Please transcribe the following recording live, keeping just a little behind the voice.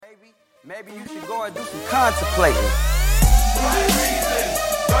Maybe you should go and do some contemplating. Right reasons,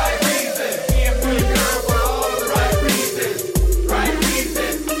 right reasons. Being pretty girl for all the right reasons. Right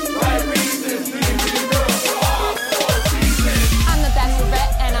reasons, right reasons. Being pretty girl for all 4 reasons. I'm the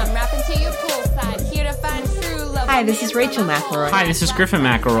Bachelorette, and I'm rapping to you poolside. Here to find true love. Hi, this is Rachel McElroy. Hi, this is Griffin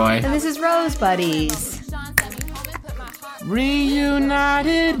McElroy. And this is Rose Buddies.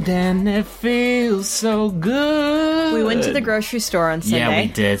 Reunited and it feels so good. We went to the grocery store on Sunday. Yeah, we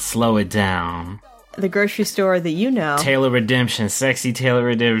did. Slow it down. The grocery store that you know. Taylor Redemption. Sexy Taylor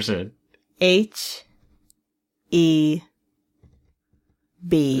Redemption. H-E-B.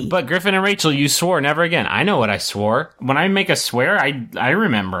 But Griffin and Rachel, you swore never again. I know what I swore. When I make a swear, I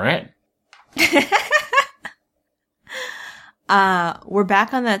remember it. We're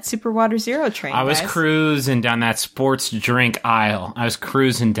back on that Super Water Zero train, I was guys. cruising down that sports drink aisle. I was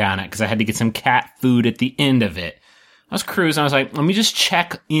cruising down it because I had to get some cat food at the end of it. I was cruising. I was like, let me just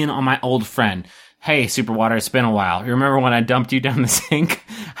check in on my old friend. Hey, Super Water, it's been a while. You remember when I dumped you down the sink?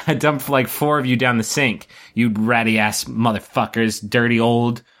 I dumped like 4 of you down the sink. You ratty-ass motherfuckers. Dirty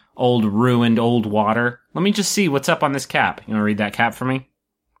old ruined old water. Let me just see what's up on this cap. You want to read that cap for me?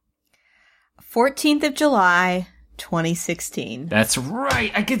 14th of July, 2016. That's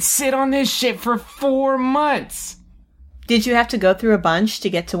right. I could sit on this shit for 4 months. Did you have to go through a bunch to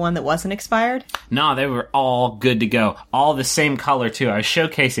get to one that wasn't expired? No, they were all good to go. All the same color, too. I was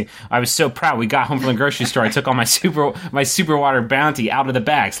showcasing. I was so proud. We got home from the grocery store. I took all my Super Water Bounty out of the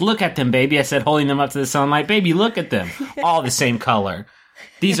bags. Look at them, baby. I said, holding them up to the sunlight. Baby, look at them. All the same color.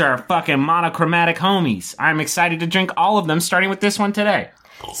 These are fucking monochromatic homies. I'm excited to drink all of them, starting with this one today.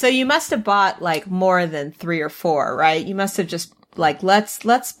 So you must have bought like more than 3 or 4, right? You must have just like,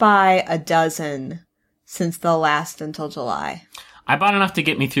 let's buy a dozen since they'll last until July. I bought enough to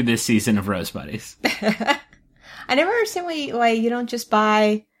get me through this season of Rose Buddies. I never understand why you don't just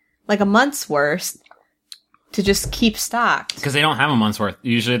buy like a month's worth to just keep stocked. Because they don't have a month's worth.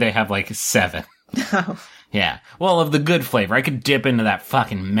 Usually they have like 7. Oh. Yeah. Well, of the good flavor. I could dip into that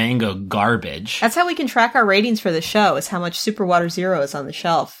fucking mango garbage. That's how we can track our ratings for the show, is how much Super Water Zero is on the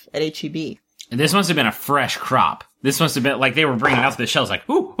shelf at H-E-B. This must have been a fresh crop. This must have been like they were bringing it out to the shelves like,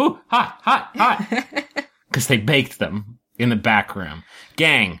 ooh, ooh, hot, hot, hot. Because they baked them in the back room.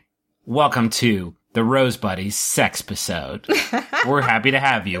 Gang, welcome to the Rose Buddies sex episode. We're happy to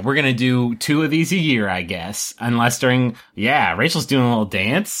have you. We're going to do 2 of these a year, I guess. Unless Rachel's doing a little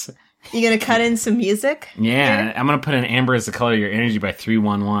dance. You gonna cut in some music? Yeah, here? I'm going to put in Amber is the Color of Your Energy by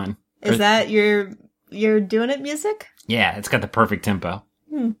 311. Is that you're doing it music? Yeah, it's got the perfect tempo.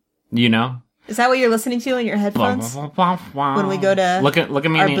 You know? Is that what you're listening to in your headphones? When we go to look at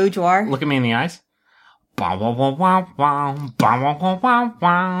me our in the, boudoir? Look at me in the eyes. You know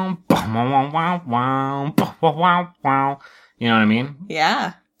what I mean?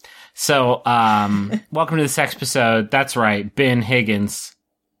 Yeah. So, welcome to the sex episode. That's right. Ben Higgins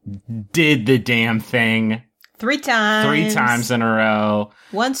did the damn thing 3 times. 3 times in a row.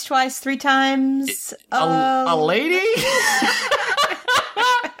 Once, twice, 3 times. A lady?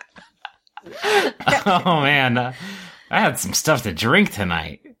 Oh man, I had some stuff to drink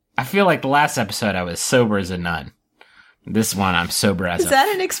tonight. I feel like the last episode I was sober as a nun. This one I'm sober as Is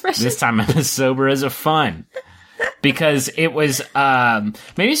that an expression? This time I'm as sober as a fun. Because it was,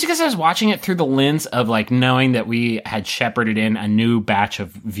 maybe it's because I was watching it through the lens of like knowing that we had shepherded in a new batch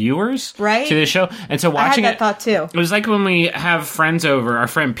of viewers right? to the show. And so watching I had that thought too. It was like when we have friends over. Our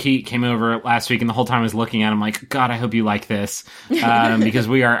friend Pete came over last week and the whole time I was looking at him like, God, I hope you like this. Because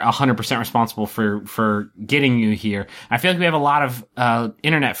we are 100% responsible for getting you here. I feel like we have a lot of,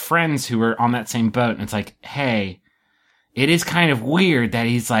 internet friends who are on that same boat. And it's like, hey, it is kind of weird that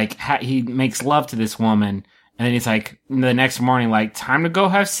he's like, he makes love to this woman. And then he's like, the next morning, like, time to go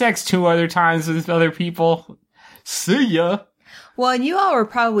have sex 2 other times with other people. See ya. Well, and you all were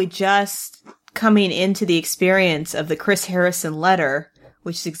probably just coming into the experience of the Chris Harrison letter,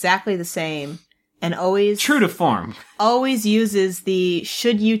 which is exactly the same, and always... True to form. Always uses the,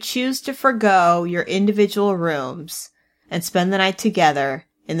 should you choose to forgo your individual rooms and spend the night together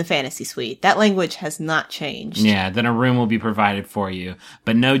in the fantasy suite. That language has not changed. Yeah, then a room will be provided for you.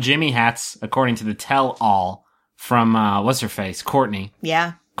 But no Jimmy hats, according to the tell-all from, what's-her-face, Courtney.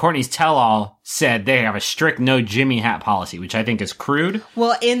 Yeah. Courtney's tell-all said they have a strict no Jimmy hat policy, which I think is crude.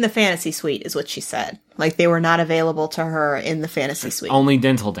 Well, in the fantasy suite is what she said. Like, they were not available to her in the fantasy suite. Only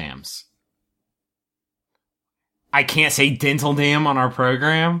dental dams. I can't say dental dam on our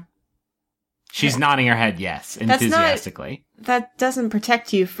program. She's nodding her head yes, enthusiastically. That doesn't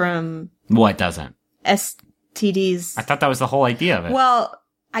protect you from... What doesn't? STDs. I thought that was the whole idea of it. Well,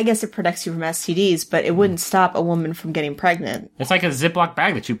 I guess it protects you from STDs, but it wouldn't stop a woman from getting pregnant. It's like a Ziploc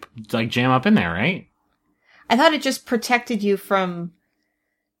bag that you like jam up in there, right? I thought it just protected you from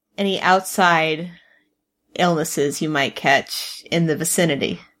any outside illnesses you might catch in the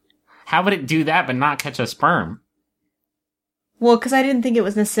vicinity. How would it do that but not catch a sperm? Well, because I didn't think it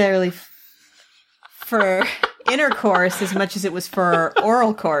was necessarily for intercourse as much as it was for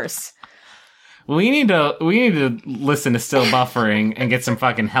oral course. We need to listen to Still Buffering and get some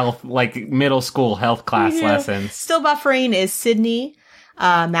fucking health, like middle school health class lessons. Still Buffering is Sydney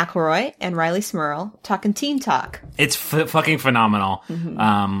McElroy and Riley Smurl talking teen talk. It's fucking phenomenal,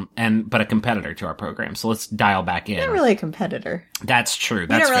 but a competitor to our program. So let's dial back in. Not really a competitor. That's true. We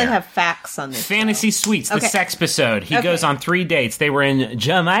That's don't really fair. have facts on this. Fantasy Suites, the Okay. sex episode. He Okay. goes on 3 dates. They were in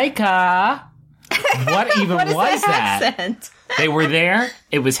Jamaica. What even What is was that? accent? They were there.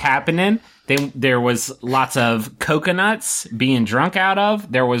 It was happening. There was lots of coconuts being drunk out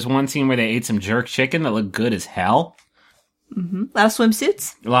of. There was one scene where they ate some jerk chicken that looked good as hell. A lot of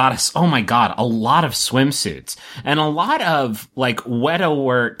swimsuits. A lot of swimsuits. And a lot of, like,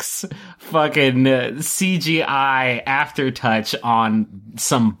 WetaWorks fucking CGI aftertouch on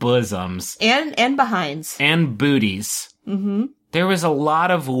some bosoms. And behinds. And booties. Mm-hmm. There was a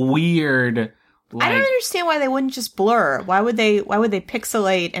lot of weird, I don't like, understand why they wouldn't just blur. Why would they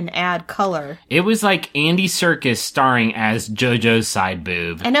pixelate and add color? it was like Andy Serkis starring as JoJo's side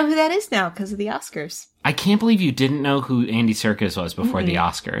boob. I know who that is now because of the Oscars. I can't believe you didn't know who Andy Serkis was before the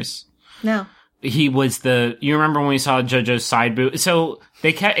Oscars. No. He was you remember when we saw JoJo's side boob? So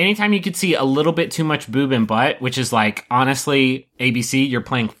they kept, anytime you could see a little bit too much boob and butt, which is like, honestly, ABC, you're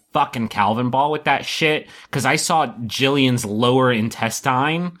playing fucking Calvin ball with that shit. Cause I saw Jillian's lower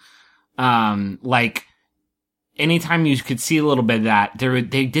intestine. Like, anytime you could see a little bit of that,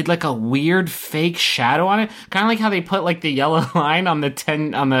 they did like a weird fake shadow on it. Kind of like how they put like the yellow line on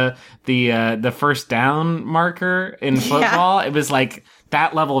the first down marker in football. It was like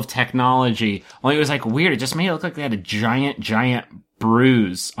that level of technology. Only it was like weird. It just made it look like they had a giant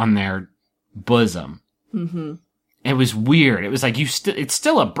bruise on their bosom. Mm-hmm. It was weird. It was like it's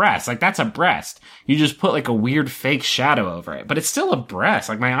still a breast. Like that's a breast. You just put like a weird fake shadow over it, but it's still a breast.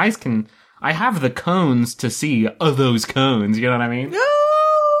 Like my eyes I have the cones to see those cones. You know what I mean?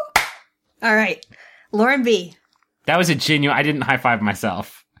 All right. Lauren B. That was a genuine. I didn't high five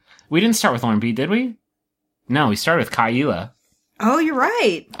myself. We didn't start with Lauren B, did we? No, we started with Kyla. Oh, you're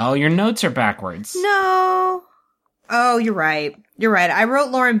right. Oh, your notes are backwards. No. Oh, you're right. You're right. I wrote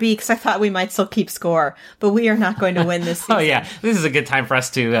Lauren B because I thought we might still keep score, but we are not going to win this season. Oh yeah, this is a good time for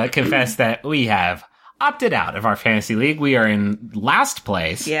us to confess that we have opted out of our fantasy league. We are in last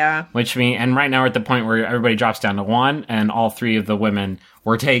place. Yeah. And right now we're at the point where everybody drops down to 1, and all 3 of the women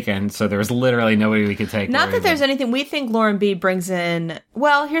were taken, so there was literally nobody we could take. Not that there's anything. We think Lauren B brings in.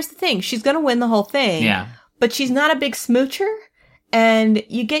 Well, here's the thing. She's going to win the whole thing. Yeah. But she's not a big smoocher. And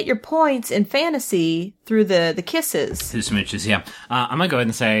you get your points in fantasy through the kisses. The smooches, yeah. I'm gonna go ahead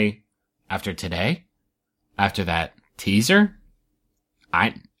and say, after today, after that teaser,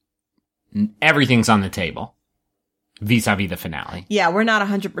 everything's on the table. Vis-a-vis the finale. Yeah, we're not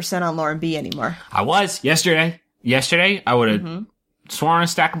 100% on Lauren B anymore. I was yesterday. Yesterday, I would have sworn a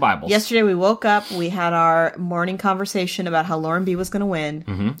stack of Bibles. Yesterday we woke up, we had our morning conversation about how Lauren B was going to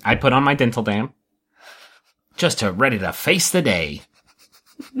win. I put on my dental dam. Just ready to face the day.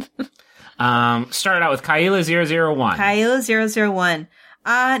 Started out with Kyla 001. Kyla 001.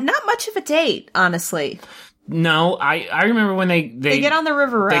 Not much of a date, honestly. No, I remember when they get on the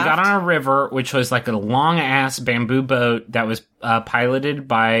river raft. They got on a river, which was like a long ass bamboo boat that was piloted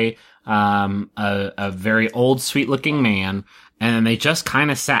by a very old, sweet looking man, and then they just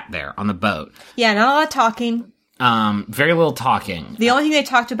kind of sat there on the boat. Yeah, not a lot of talking. Very little talking. The only thing they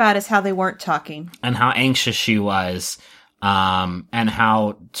talked about is how they weren't talking. And how anxious she was. And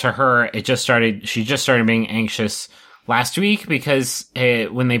how to her, she just started being anxious last week because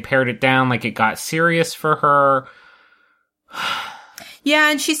when they pared it down, like it got serious for her.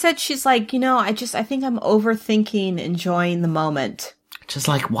 Yeah. And she said, she's like, I think I'm overthinking enjoying the moment. Just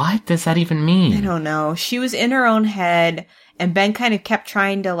like, what does that even mean? I don't know. She was in her own head. And Ben kind of kept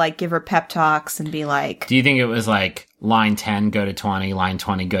trying to, like, give her pep talks and be like... Do you think it was, like, line 10, go to 20, line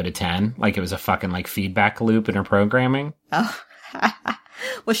 20, go to 10? Like, it was a fucking, like, feedback loop in her programming? Oh.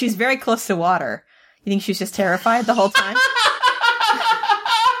 Well, she's very close to water. You think she's just terrified the whole time?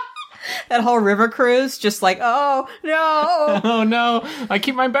 That whole river cruise, just like, oh, no! Oh, no! I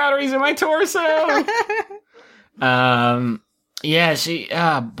keep my batteries in my torso!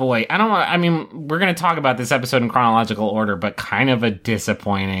 Yeah, boy. We're gonna talk about this episode in chronological order, but kind of a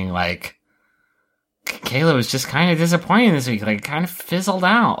disappointing, like, Kayla was just kind of disappointing this week. Like, kind of fizzled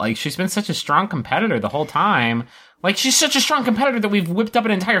out. Like, she's been such a strong competitor the whole time. Like, she's such a strong competitor that we've whipped up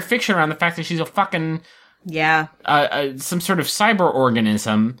an entire fiction around the fact that she's a fucking... Yeah. Some sort of cyber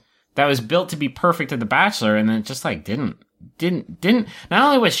organism that was built to be perfect at The Bachelor, and then it just, like, didn't. Not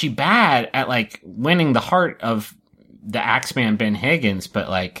only was she bad at, like, winning the heart of the Axeman Ben Higgins, but,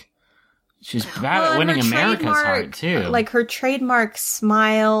 like, she's bad at winning America's heart, too. Like, her trademark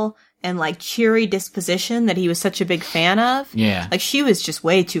smile and, like, cheery disposition that he was such a big fan of. Yeah. Like, she was just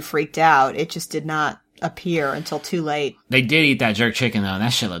way too freaked out. It just did not appear until too late. They did eat that jerk chicken, though, and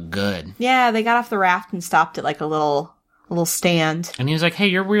that shit looked good. Yeah, they got off the raft and stopped at, like, a little stand. And he was like, hey,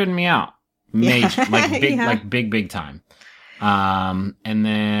 you're weirding me out. Major, like, big, Yeah. like, big time. And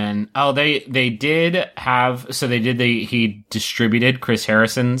then, they did have, he distributed Chris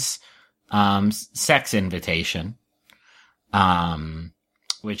Harrison's, sex invitation,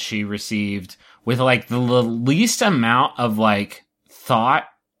 which she received with, like, the least amount of, like, thought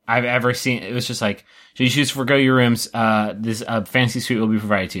I've ever seen. It was just like, should you choose to forgo your rooms? This fantasy suite will be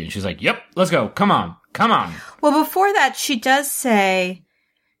provided to you. And she's like, yep, let's go. Come on. Well, before that, she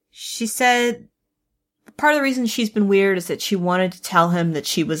said, part of the reason she's been weird is that she wanted to tell him that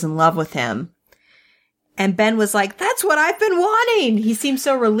she was in love with him. And Ben was like, that's what I've been wanting. He seemed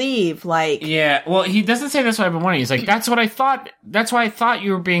so relieved, like... Yeah, well, he doesn't say that's what I've been wanting. He's like, that's what I thought. That's why I thought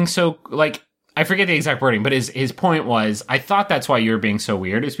you were being so, like... I forget the exact wording, but his point was, I thought that's why you were being so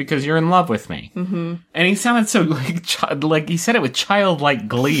weird, is because you're in love with me. Mm-hmm. And he sounded so, like he said it with childlike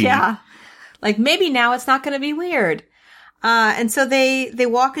glee. Yeah. Like, maybe now it's not going to be weird. And so they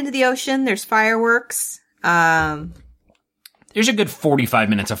walk into the ocean. There's fireworks. There's a good 45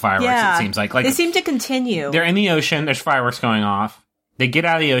 minutes of fireworks, it seems like. They seem to continue. They're in the ocean, there's fireworks going off. They get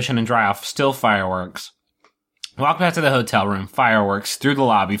out of the ocean and dry off, still fireworks. Walk back to the hotel room, fireworks, through the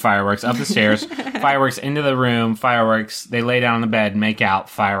lobby, fireworks, up the stairs, fireworks into the room, fireworks, they lay down on the bed, make out,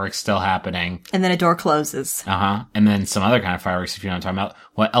 fireworks still happening. And then a door closes. Uh-huh. And then some other kind of fireworks, if you know what I'm talking about,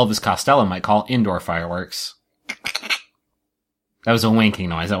 what Elvis Costello might call indoor fireworks. That was a winking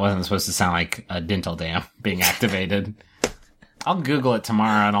noise. That wasn't supposed to sound like a dental dam being activated. I'll Google it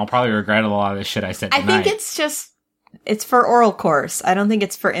tomorrow, and I'll probably regret a lot of this shit I said tonight. I think it's for oral course. I don't think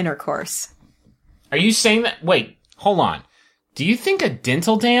it's for intercourse. Are you saying that? Wait, hold on. Do you think a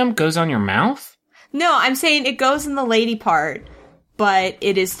dental dam goes on your mouth? No, I'm saying it goes in the lady part, but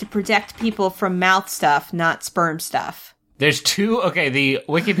it is to protect people from mouth stuff, not sperm stuff. There's two, okay, the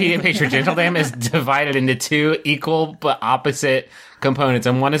Wikipedia page for dental dam is divided into two equal but opposite components,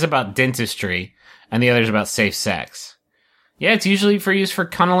 and one is about dentistry, and the other is about safe sex. Yeah, it's usually for use for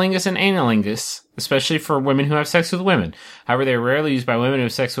cunnilingus and analingus, especially for women who have sex with women. However, they are rarely used by women who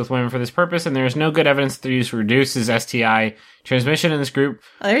have sex with women for this purpose, and there is no good evidence that their use reduces STI transmission in this group.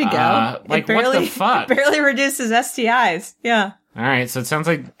 Oh, there you go. Like, what the fuck? It barely reduces STIs. Yeah. All right, so it sounds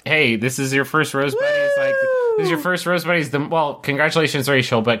like, hey, this is your first Rose Buddies. Like, this is your first Rose Buddies. Well, congratulations,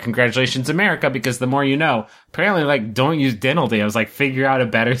 Rachel, but congratulations, America, because the more you know. Apparently, like, don't use dental dams. Like, figure out a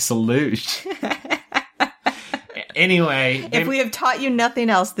better solution. Anyway. If we have taught you nothing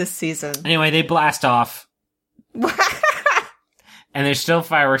else this season. Anyway, they blast off. And there's still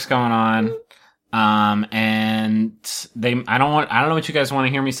fireworks going on. And I don't know what you guys want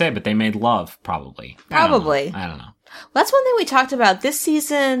to hear me say, but they made love, probably. Probably. I don't know. That's one thing we talked about this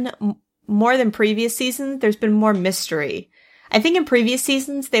season, more than previous seasons. There's been more mystery. I think in previous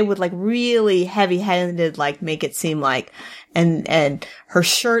seasons, they would like really heavy-handed, like make it seem like, and her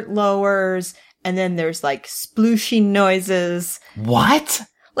shirt lowers, and then there's like splooshing noises. What?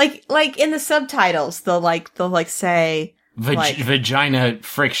 Like in the subtitles, they'll say vagina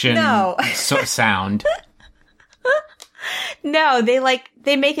friction. No. Sound. No,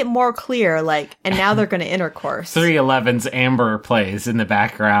 they make it more clear, like, and now they're going to intercourse. 311's Amber plays in the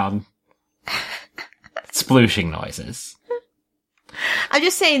background. Splooshing noises. I'm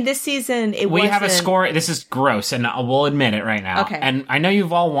just saying this season we have a score. This is gross, and we'll admit it right now. Okay. And I know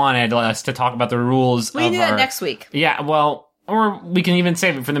you've all wanted us to talk about the rules. We can do that next week. Yeah, well, or we can even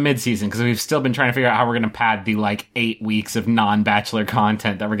save it for the mid-season, because we've still been trying to figure out how we're going to pad the, 8 weeks of non-Bachelor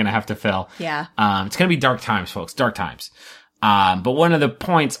content that we're going to have to fill. Yeah. It's going to be dark times, folks. Dark times. But one of the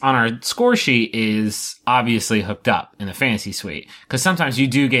points on our score sheet is obviously hooked up in the fantasy suite. Because sometimes you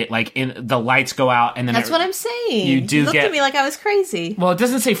do get, the lights go out and then... That's what I'm saying. You do looked at me like I was crazy. Well, it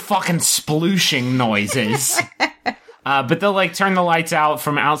doesn't say fucking splooshing noises. But they'll, turn the lights out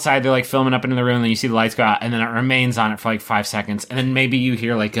from outside. They're, filming up into the room, and then you see the lights go out, and then it remains on it for, 5 seconds. And then maybe you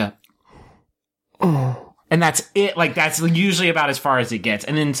hear, a... Oh. And that's it. Like, that's usually about as far as it gets.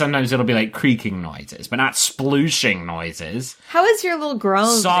 And then sometimes it'll be like creaking noises, but not splooshing noises. How is your little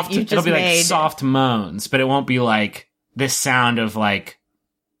groan Soft, that you just it'll be made? like soft moans, but it won't be like this sound of like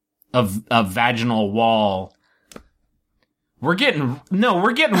a vaginal wall. We're getting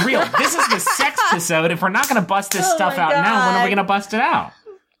real. This is the sex episode. If we're not going to bust this stuff my out now, when are God. we going to bust it out?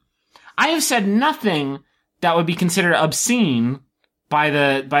 I have said nothing that would be considered obscene by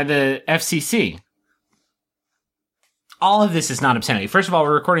the FCC. All of this is not obscenity. First of all,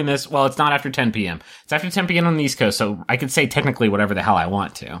 we're recording this. Well, it's not after 10 p.m. It's after 10 p.m. on the East Coast, so I could say technically whatever the hell I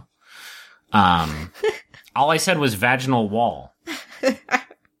want to. All I said was vaginal wall.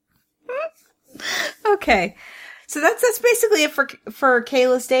 Okay. So that's basically it for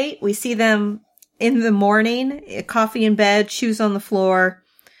Kayla's date. We see them in the morning, coffee in bed, shoes on the floor,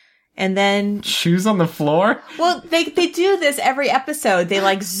 and then Shoes on the floor? well, they do this every episode. They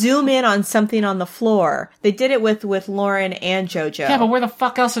like zoom in on something on the floor. They did it with Lauren and JoJo. Yeah, but where the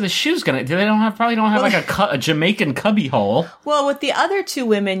fuck else are the shoes gonna? Probably don't have like a Jamaican cubby hole. Well, with the other two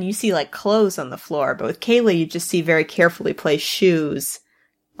women, you see like clothes on the floor, but with Kayla, you just see very carefully placed shoes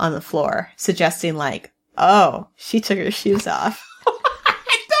on the floor, suggesting like, oh, she took her shoes off. What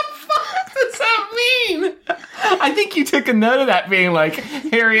the fuck does that mean? I think you took a note of that being like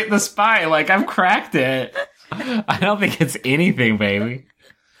Harriet the Spy. Like, I've cracked it. I don't think it's anything, baby.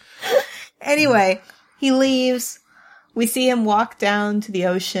 Anyway, he leaves. We see him walk down to the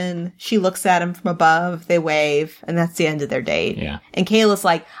ocean. She looks at him from above. They wave, and that's the end of their date. Yeah. And Kayla's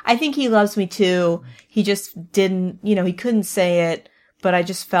like, I think he loves me too. He just didn't, he couldn't say it, but I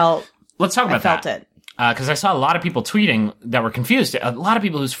just felt, Let's talk about I felt that. it. Because I saw a lot of people tweeting that were confused. A lot of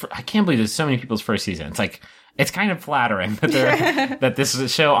people I can't believe there's so many people's first season. It's like, it's kind of flattering that that this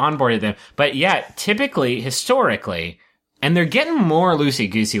show onboarded them. But yeah, typically, historically, and they're getting more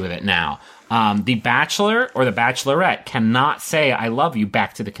loosey-goosey with it now. The Bachelor or the Bachelorette cannot say "I love you"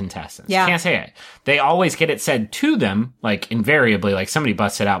 back to the contestants. Yeah. Can't say it. They always get it said to them, like invariably, like somebody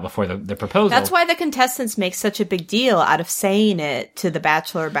busts it out before the proposal. That's why the contestants make such a big deal out of saying it to the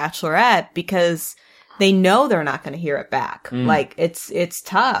Bachelor or Bachelorette, because they know they're not going to hear it back. Like, it's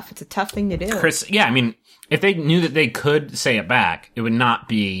tough. It's a tough thing to do. Chris, yeah, I mean, if they knew that they could say it back, it would not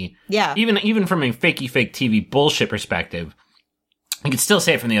be... Yeah. Even from a fake TV bullshit perspective, you could still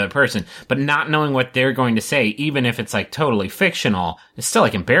say it from the other person, but not knowing what they're going to say, even if it's like totally fictional, it's still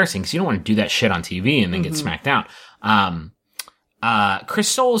like embarrassing because you don't want to do that shit on TV and then get smacked down. Chris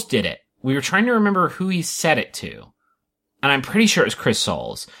Soules did it. We were trying to remember who he said it to, and I'm pretty sure it was Chris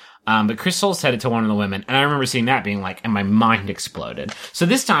Soules. But Chris Soules said it to one of the women, and I remember seeing that being like, and my mind exploded. So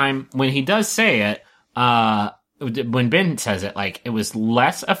this time, when he does say it, when Ben says it, like, it was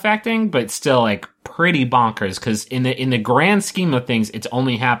less affecting, but still, like, pretty bonkers, because in the grand scheme of things, it's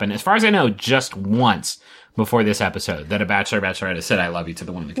only happened, as far as I know, just once before this episode, that a Bachelor or Bachelorette has said "I love you" to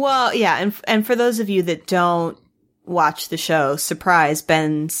the woman. Well, yeah, and for those of you that don't watch the show, surprise,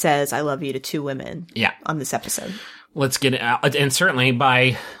 Ben says "I love you" to two women. Yeah. On this episode. Let's get it out, and certainly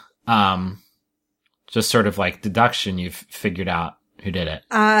by, just sort of like deduction, you've figured out who did it.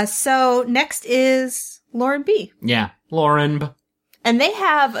 So next is Lauren B. Yeah, Lauren B. And they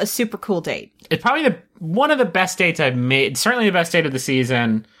have a super cool date. It's probably one of the best dates I've made. Certainly the best date of the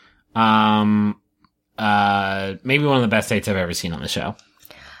season. Maybe one of the best dates I've ever seen on the show.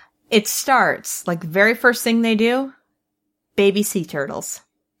 It starts, like, the very first thing they do, baby sea turtles.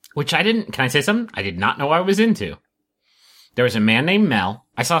 Which can I say something? I did not know I was into. There was a man named Mel.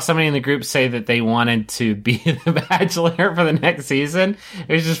 I saw somebody in the group say that they wanted to be the Bachelor for the next season.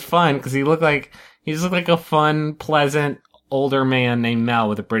 It was just fun because he looked like a fun, pleasant, older man named Mel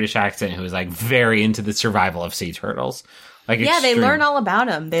with a British accent who was like very into the survival of sea turtles. Like, Yeah, they extreme. learn all about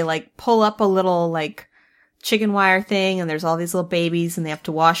him. They, like, pull up a little, like, chicken wire thing, and there's all these little babies, and they have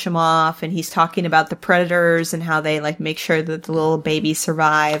to wash them off, and he's talking about the predators and how they, like, make sure that the little babies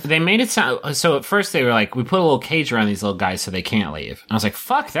survive. They made it sound, so at first they were like, we put a little cage around these little guys so they can't leave. And I was like,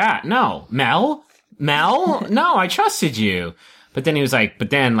 fuck that. No. Mel? No, I trusted you. But then he was like,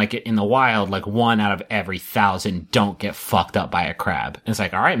 like in the wild, like 1 out of every 1,000 don't get fucked up by a crab. And it's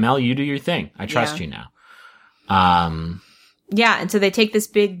like, all right, Mel, you do your thing. I trust you now. Yeah, and so they take this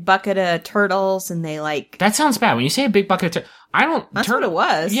big bucket of turtles, and they, like... That sounds bad. When you say a big bucket of That's what it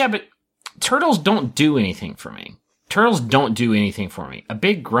was. Yeah, but turtles don't do anything for me. Turtles don't do anything for me. A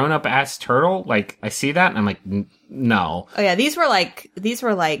big grown-up ass turtle, like, I see that and I'm like, no. Oh yeah, these were like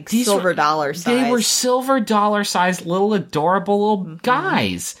silver dollar size. They were silver dollar sized little adorable little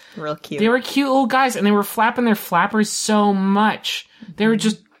guys. Real cute. They were cute little guys, and they were flapping their flappers so much. They were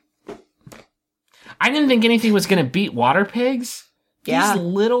just... I didn't think anything was going to beat water pigs. Yeah. These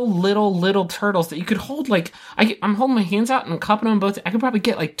little turtles that you could hold, like, I'm holding my hands out and cupping them both. I could probably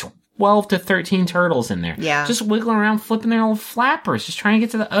get like 12 to 13 turtles in there. Yeah. Just wiggling around, flipping their little flappers, just trying to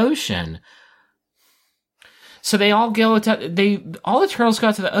get to the ocean. So they all go to, all the turtles go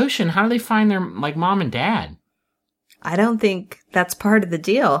out to the ocean. How do they find their, like, mom and dad? I don't think that's part of the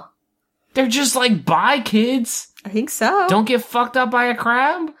deal. They're just like, bye, kids. I think so. Don't get fucked up by a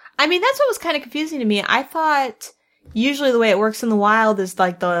crab. I mean, that's what was kind of confusing to me. I thought usually the way it works in the wild is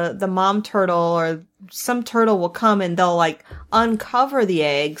like the mom turtle or some turtle will come and they'll like uncover the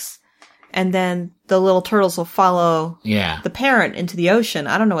eggs and then the little turtles will follow Yeah. the parent into the ocean.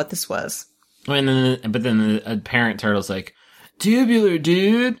 I don't know what this was. But then the parent turtle's like, tubular,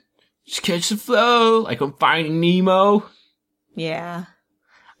 dude. Just catch the flow. Like I'm Finding Nemo. Yeah.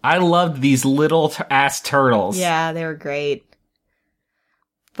 I loved these little ass turtles. Yeah, they were great.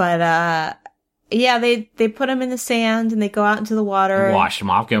 But, yeah, they put them in the sand and they go out into the water. Wash them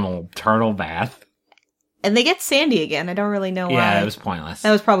off, give them a little turtle bath. And they get sandy again. I don't really know why. Yeah, it was pointless.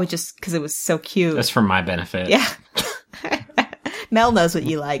 That was probably just because it was so cute. That's for my benefit. Yeah. Mel knows what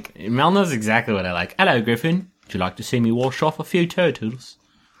you like. Mel knows exactly what I like. Hello, Griffin. Would you like to see me wash off a few turtles?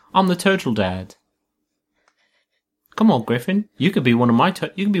 I'm the turtle dad. Come on, Griffin. You could be one of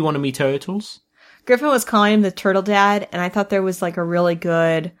me turtles. Griffin was calling him the turtle dad, and I thought there was like a really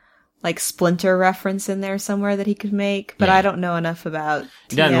good like Splinter reference in there somewhere that he could make, but Yeah. I don't know enough about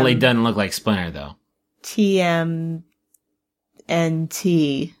He doesn't look like Splinter though. TMNT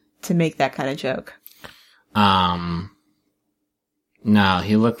to make that kind of joke. No,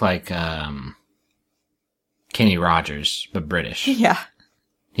 he looked like Kenny Rogers, but British. Yeah.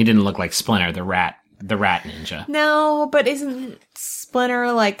 He didn't look like Splinter, the rat ninja. No, but isn't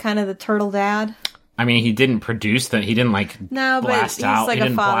Splinter like kind of the turtle dad? I mean, he didn't produce them. He didn't like No, but blast he's out. like He a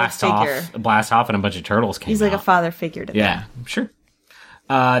didn't father figure. blast off, and a bunch of turtles came. He's like a out. father figure to them. Yeah, sure.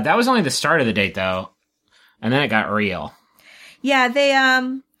 That was only the start of the date, though, and then it got real. Yeah, they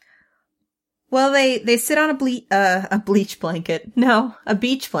sit on a beach blanket,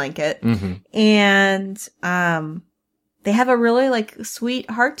 Mm-hmm. and they have a really like sweet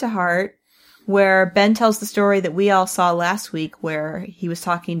heart to heart where Ben tells the story that we all saw last week, where he was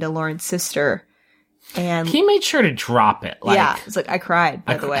talking to Lauren's sister, and He made sure to drop it. Like, yeah, it's like I cried.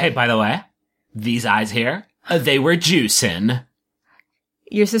 By the way, Hey, by the way, these eyes here, they were juicing.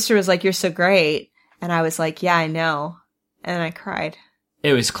 your sister was like, "You're so great," and I was like, "Yeah, I know," and I cried.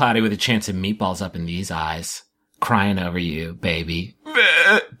 It was cloudy with a chance of meatballs up in these eyes. Crying over you, baby.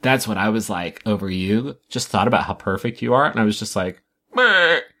 That's what I was like over you. Just thought about how perfect you are, and I was just like,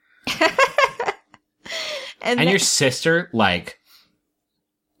 and And your sister, like,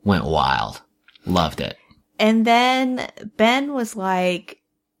 went wild. Loved it. And then Ben was like,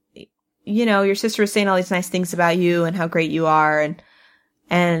 you know, your sister was saying all these nice things about you and how great you are,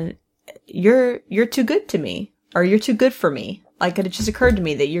 and you're too good to me, or you're too good for me. Like, it just occurred to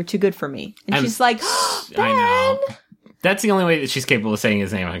me that you're too good for me. And she's like, oh, Ben! I know. That's the only way that she's capable of saying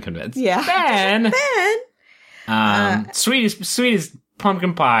his name, I'm convinced. Yeah. Ben! Ben! Sweet as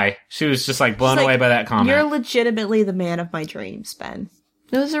pumpkin pie. She was just like blown She's away like, by that comment. You're legitimately the man of my dreams, Ben.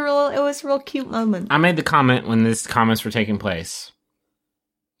 It was a real cute moment. I made the comment when these comments were taking place.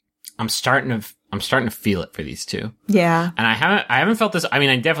 I'm starting to feel it for these two. Yeah. And I haven't felt this. I mean,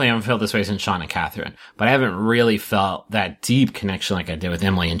 I definitely haven't felt this way since Sean and Catherine, but I haven't really felt that deep connection like I did with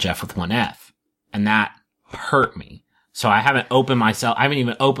Emily and Jeff with 1F. And that hurt me. So I haven't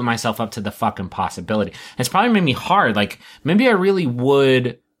even opened myself up to the fucking possibility. And it's probably made me hard. Like, maybe I really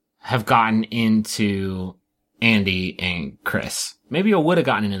would have gotten into Andy and Chris. Maybe I would have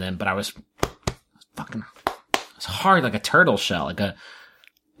gotten into them, but I was hard like a turtle shell, like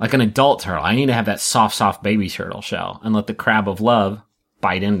an adult turtle. I need to have that soft baby turtle shell and let the crab of love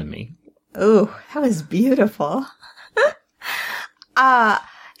bite into me. Ooh, that was beautiful.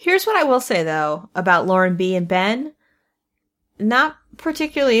 Here's what I will say though about Lauren B and Ben. Not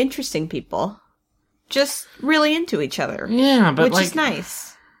particularly interesting people. Just really into each other. Yeah, but which is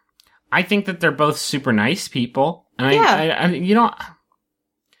nice. I think that they're both super nice people. And Yeah.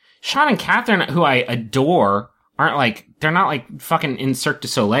 Sean and Catherine, who I adore, they're not like fucking in Cirque du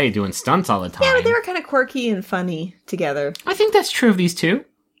Soleil doing stunts all the time. Yeah, but they were kind of quirky and funny together. I think that's true of these two.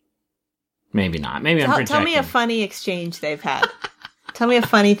 Maybe not. Maybe I'm projecting. Tell me a funny exchange they've had. Tell me a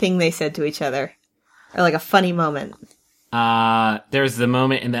funny thing they said to each other. Or like a funny moment. There's the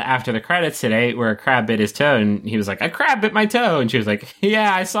moment after the credits today where a crab bit his toe and he was like, a crab bit my toe. And she was like,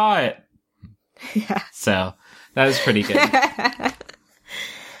 yeah, I saw it. Yeah. So that was pretty good.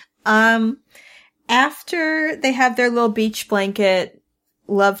 After they have their little beach blanket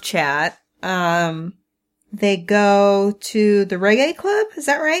love chat, they go to the reggae club. Is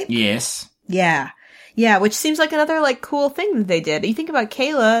that right? Yes. Yeah. Yeah, which seems like another, like, cool thing that they did. You think about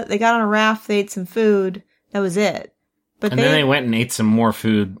Kayla, they got on a raft, they ate some food, that was it. But And then they went and ate some more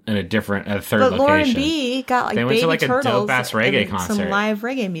food at a third location. But Lauren B got, like, They went baby to, like, a turtles dope-ass reggae and concert. some live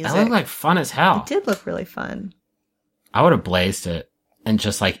reggae music. That looked like fun as hell. It did look really fun. I would have blazed it and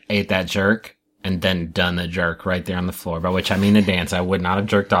just, like, ate that jerk and then done the jerk right there on the floor, by which I mean the dance. I would not have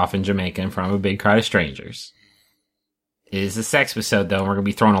jerked off in Jamaica in front of a big crowd of strangers. It is a sex episode, though, and we're going to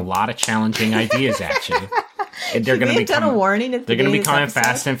be throwing a lot of challenging ideas at you. And they're going to be done a warning at the They're going to be beginning coming of this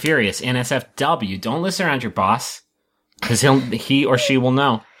fast and furious. NSFW. Don't listen around your boss, because he or she will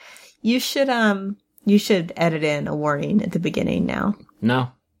know. You should edit in a warning at the beginning now.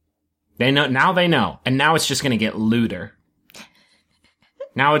 No. They know. Now they know. And now it's just going to get lewder.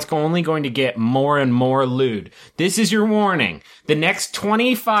 Now it's only going to get more and more lewd. This is your warning. The next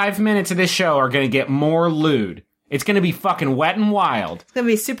 25 minutes of this show are going to get more lewd. It's going to be fucking wet and wild. It's going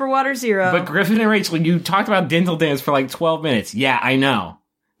to be Super Water Zero. But Griffin and Rachel, you talked about dental dance for like 12 minutes. Yeah, I know.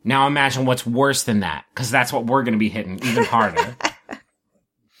 Now imagine what's worse than that, because that's what we're going to be hitting even harder.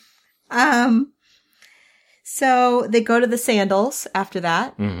 So they go to the Sandals after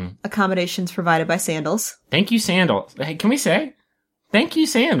that. Mm-hmm. Accommodations provided by Sandals. Thank you, Sandals. Hey, can we say? Thank you,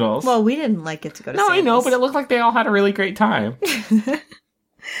 Sandals. Well, we didn't like it to go to no, Sandals. I know, but it looked like they all had a really great time.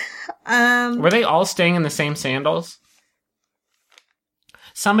 Were they all staying in the same sandals?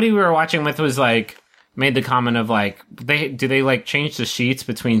 Somebody we were watching with was like, made the comment of like, do they like change the sheets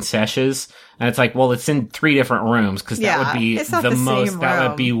between sessions? And it's like, well, it's in 3 different rooms, because that would be it's not the same that room.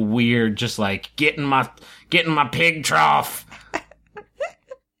 would be weird. Just like getting my pig trough.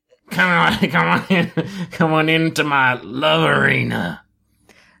 Come on into my love arena.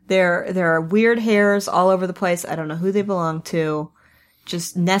 There are weird hairs all over the place. I don't know who they belong to.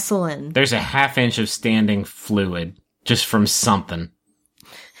 Just nestle in. There's a ½ inch of standing fluid just from something.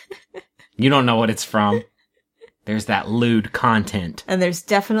 You don't know what it's from. There's that lewd content. And there's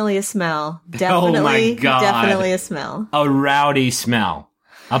definitely a smell. Definitely, Oh my God. definitely a smell. A rowdy smell.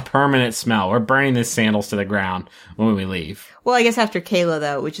 A permanent smell. We're burning the sandals to the ground when we leave. Well, I guess after Kayla,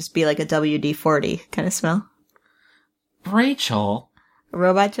 though, it would just be like a WD-40 kind of smell. Rachel. A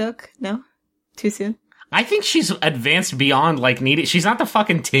robot joke? No? Too soon? I think she's advanced beyond like needed. She's not the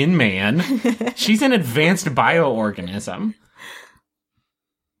fucking Tin Man. She's an advanced bioorganism.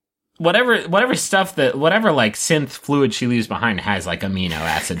 Whatever stuff whatever like synth fluid she leaves behind has like amino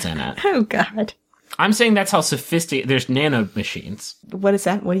acids in it. Oh, God. I'm saying that's how sophisticated. There's nano machines. What is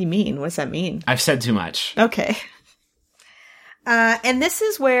that? What do you mean? What does that mean? I've said too much. Okay. And this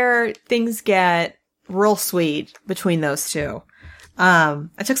is where things get real sweet between those two. I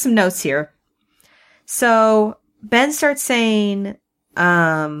took some notes here. So Ben starts saying,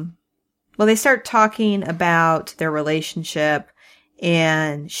 they start talking about their relationship,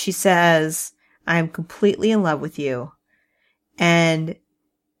 and she says, I'm completely in love with you. And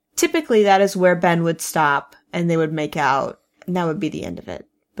typically that is where Ben would stop and they would make out, and that would be the end of it.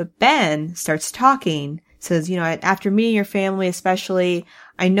 But Ben starts talking, says, after meeting your family especially,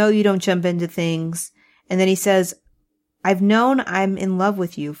 I know you don't jump into things. And then he says, I've known I'm in love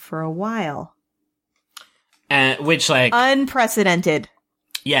with you for a while. Which like unprecedented.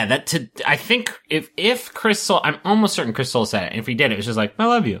 Yeah, I think if Crystal, I'm almost certain Crystal said it. And if he did, it was just like, I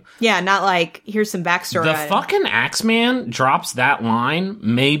love you. Yeah, not like, here's some backstory. The fucking Axeman drops that line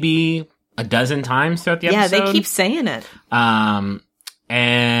maybe a dozen times throughout the episode. Yeah, they keep saying it.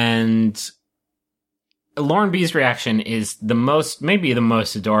 And Lauren B's reaction is maybe the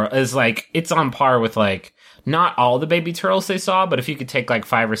most adorable. Is like, it's on par with like, not all the baby turtles they saw, but if you could take like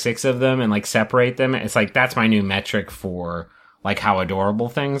 5 or 6 of them and like separate them, it's like, that's my new metric for like how adorable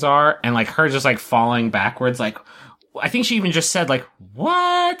things are. And like her just like falling backwards, like, I think she even just said like,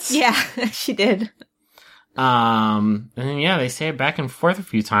 what? Yeah, she did. And then, yeah, they say it back and forth a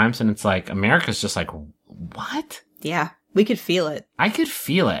few times, and it's like, America's just like, what? Yeah, we could feel it. I could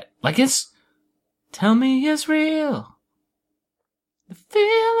feel it. Like tell me it's real. The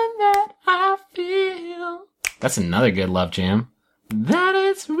feeling that I feel. That's another good love jam. That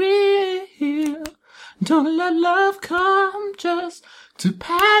it's real. Don't let love come just to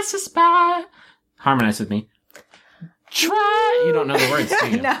pass us by. Harmonize with me. Try. You don't know the words,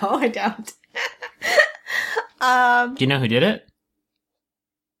 do you? No, I don't. Do you know who did it?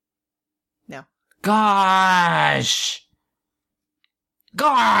 No. Gosh.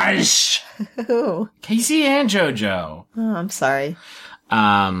 Who? Casey and JoJo. Oh, I'm sorry.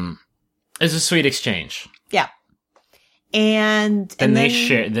 It's a sweet exchange. Yeah. And then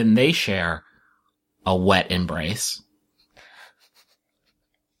they share a wet embrace.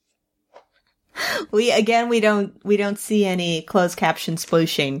 We don't see any closed caption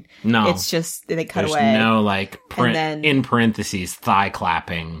splooshing. No. It's just they cut There's away. no like And then- in parentheses thigh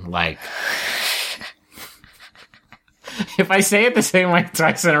clapping. Like if I say it the same way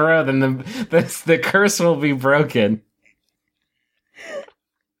twice in a row, then the curse will be broken.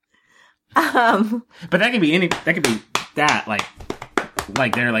 But that could be that like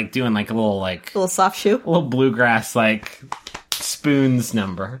they're like doing like a little soft shoe. little bluegrass like spoons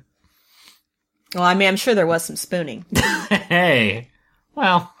number. Well, I mean, I'm sure there was some spooning. Hey,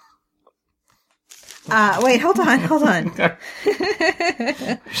 well, Wait, hold on.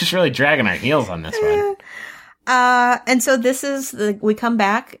 just really dragging our heels on this one. And so this is we come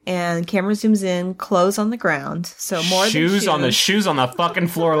back and camera zooms in, clothes on the ground. So more Shoes than on the shoes on the fucking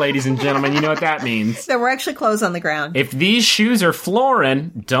floor, ladies and gentlemen. You know what that means. There were actually clothes on the ground. If these shoes are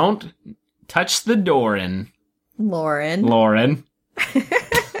flooring, don't touch the door in, Lauren.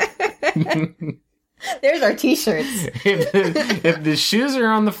 There's our t-shirts. If the shoes are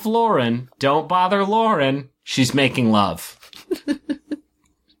on the flooring, don't bother Lauren. She's making love.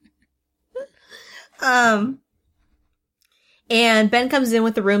 And Ben comes in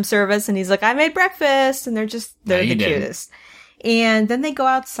with the room service and he's like, I made breakfast. And they're No, the you didn't. cutest. And then they go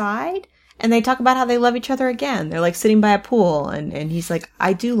outside and they talk about how they love each other again. They're like sitting by a pool and he's like,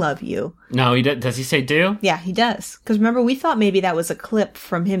 I do love you. No, he does he say do? Yeah, he does. Because remember, we thought maybe that was a clip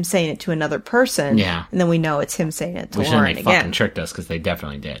from him saying it to another person. Yeah. And then we know it's him saying it to Which then Lauren they again. fucking tricked us because they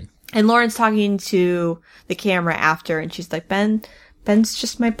definitely did. And Lauren's talking to the camera after and she's like, Ben's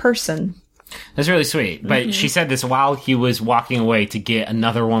just my person. That's really sweet. But she said this while he was walking away to get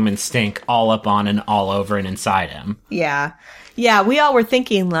another woman's stink all up on and all over and inside him. Yeah. Yeah, we all were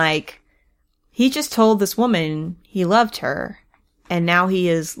thinking like, he just told this woman he loved her. And now he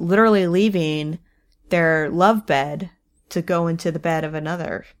is literally leaving their love bed to go into the bed of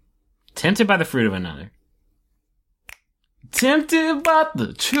another. Tempted by the fruit of another. Tempted, but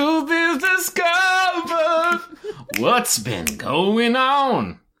the truth is discovered. What's been going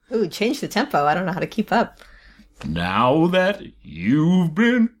on? Ooh, change the tempo. I don't know how to keep up. Now that you've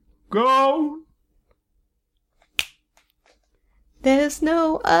been gone. There's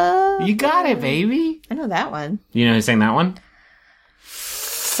no You got it, baby. I know that one. You know who sang that one?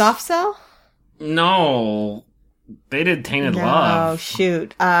 Soft Cell? No. They did Tainted No, Love.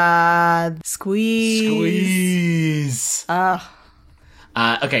 shoot. Squeeze. Squeeze. Ugh.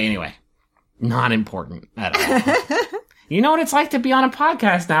 Okay, anyway. Not important at all. You know what it's like to be on a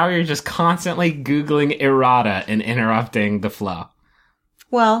podcast now where you're just constantly Googling errata and interrupting the flow.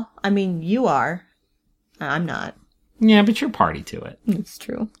 Well, I mean, you are. I'm not. Yeah, but you're party to it. It's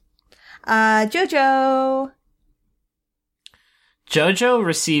true. Jojo. JoJo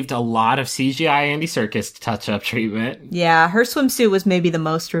received a lot of CGI Andy Serkis touch-up treatment. Yeah, her swimsuit was maybe the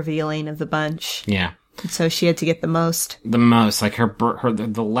most revealing of the bunch. Yeah. And so she had to get the most. The most, like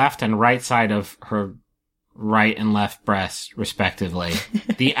the left and right side of her right and left breast, respectively.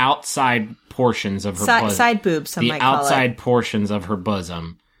 The outside portions of her bosom. Side boobs, some The might call outside it. portions of her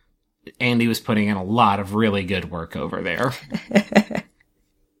bosom. Andy was putting in a lot of really good work over there.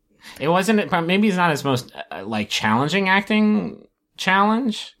 It wasn't, maybe it's not his most, challenging acting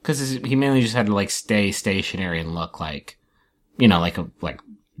challenge, because he mainly just had to, stay stationary and look like, like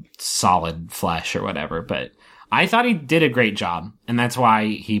solid flesh or whatever, but I thought he did a great job, and that's why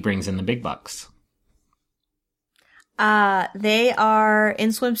he brings in the big bucks. They are in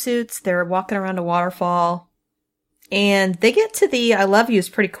swimsuits. They're walking around a waterfall. And they get to the I love yous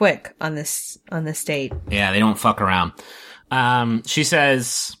pretty quick on this date. Yeah, they don't fuck around. She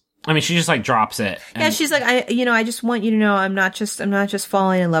says, she just drops it. Yeah, she's like, I just want you to know I'm not just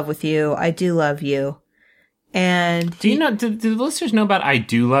falling in love with you. I do love you. And do the listeners know about I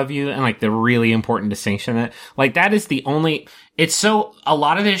do love you and the really important distinction that that is the only, it's so, a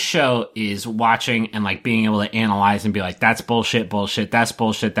lot of this show is watching and being able to analyze and be like, that's bullshit, that's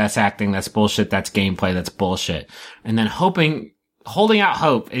bullshit, that's acting, that's bullshit, that's gameplay, that's bullshit. And then holding out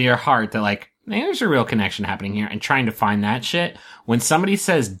hope in your heart that maybe there's a real connection happening here and trying to find that shit. When somebody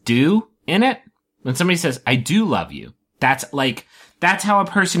says do in it, when somebody says I do love you, that's how a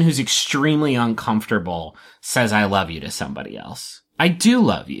person who's extremely uncomfortable says I love you to somebody else. I do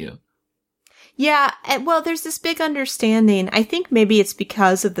love you. Yeah, well, there's this big understanding. I think maybe it's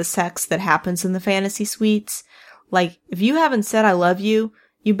because of the sex that happens in the fantasy suites. If you haven't said I love you,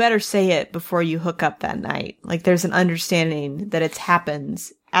 you better say it before you hook up that night. There's an understanding that it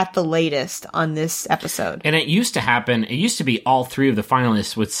happens at the latest on this episode. And it used to happen. It used to be all three of the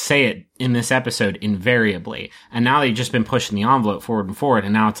finalists would say it in this episode invariably. And now they've just been pushing the envelope forward and forward.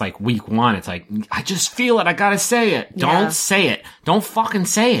 And now it's like week one. It's like, I just feel it. I gotta say it. Yeah. Don't say it. Don't fucking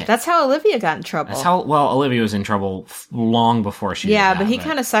say it. That's how Olivia got in trouble. That's how, well, Olivia was in trouble long before she did yeah, that, but he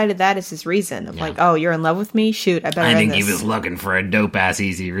kind of cited that as his reason of like, oh, you're in love with me? Shoot, I better I end think this. he was looking for a dope-ass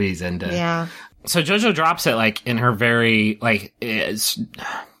easy reason to... Yeah. So JoJo drops it, like, in her very, like, I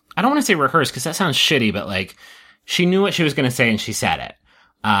don't want to say rehearsed, because that sounds shitty, but, like, she knew what she was going to say, and she said it.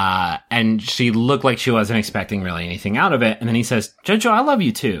 And she looked like she wasn't expecting really anything out of it. And then he says, JoJo, I love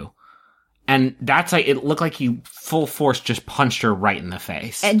you too. And that's like, it looked like he full force just punched her right in the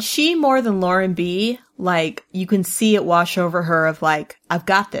face. And she, more than Lauren B., like, you can see it wash over her of like, I've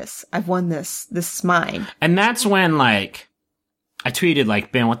got this. I've won this. This is mine. And that's when, like, I tweeted,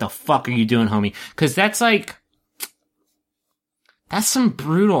 like, Ben, what the fuck are you doing, homie? Because that's, like, that's some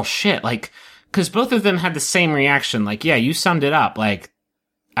brutal shit. Like, because both of them had the same reaction. Like, yeah, you summed it up. Like,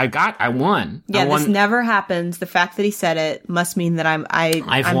 I won. Yeah, I won. this never happens. The fact that he said it must mean that I'm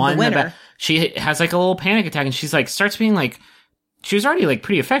won the winner. She has, like, a little panic attack, and she's, like, starts being, like, she was already, like,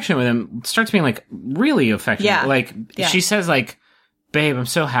 pretty affectionate with him, starts being, like, really affectionate. Yeah. Like, Yeah. she says, like, babe, I'm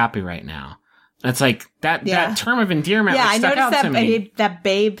so happy right now. And it's like, that term of endearment Yeah, like, I stuck out noticed to me. that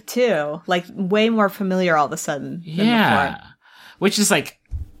babe too. Like, way more familiar all of a sudden than Yeah. before. Which is like,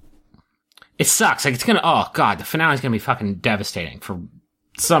 it sucks. Like, it's gonna, oh god, the finale's gonna be fucking devastating for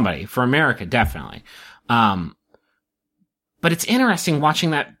somebody, for America, definitely. But it's interesting watching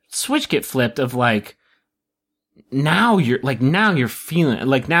that switch get flipped of like, now you're feeling,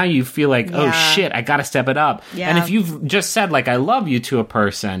 like, now you feel like, oh Yeah. shit, I gotta step it up. Yeah. And if you've just said, like, I love you to a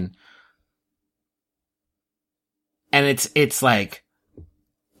person, and it's like,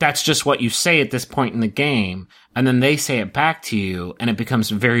 that's just what you say at this point in the game, and then they say it back to you, and it becomes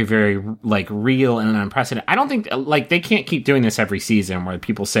very, very, like, real and unprecedented. I don't think, like, they can't keep doing this every season where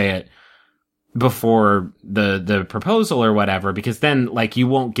people say it before the proposal or whatever, because then, like, you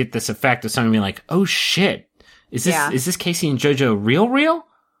won't get this effect of someone being like, oh shit, is this Casey and JoJo real?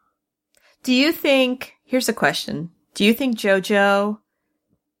 Do you think, here's a question. Do you think JoJo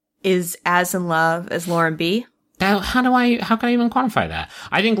is as in love as Lauren B? How can I even quantify that?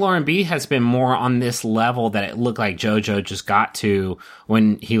 I think Lauren B has been more on this level that it looked like JoJo just got to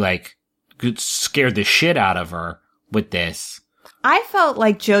when he, like, scared the shit out of her with this. I felt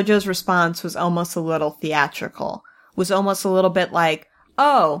like JoJo's response was almost a little theatrical. Was almost a little bit like,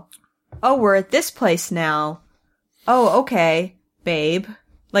 oh, we're at this place now. Oh, okay, babe.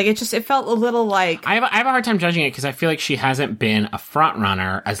 Like, it felt a little like... I have a hard time judging it because I feel like she hasn't been a front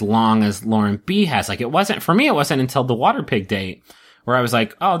runner as long as Lauren B has. Like, for me, it wasn't until the Water Pig date where I was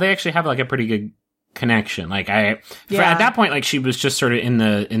like, oh, they actually have, like, a pretty good connection. Like, at that point, like, she was just sort of in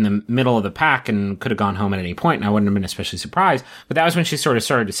the middle of the pack and could have gone home at any point, and I wouldn't have been especially surprised. But that was when she sort of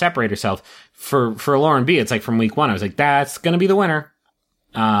started to separate herself. For Lauren B, it's like from week one, I was like, that's gonna be the winner.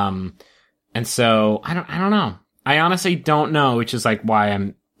 And so I don't know. I honestly don't know, which is like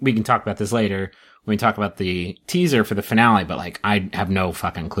why we can talk about this later when we talk about the teaser for the finale, but, like, I have no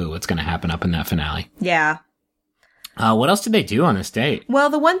fucking clue what's going to happen up in that finale. Yeah. What else did they do on this date? Well,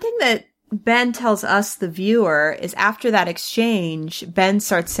 the one thing that Ben tells us, the viewer, is after that exchange, Ben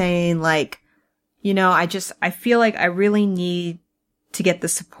starts saying, like, you know, I feel like I really need to get the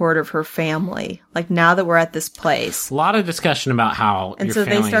support of her family. Like, now that we're at this place. A lot of discussion about how And your so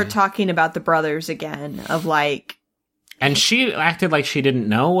family... they start talking about the brothers again, of like... And she acted like she didn't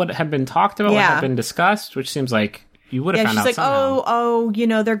know what had been talked about, what had been discussed, which seems like you would have found out she's like, somehow. oh, you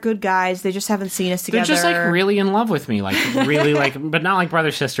know, they're good guys. They just haven't seen us together. They're just, like, really in love with me. Like, really, like, but not like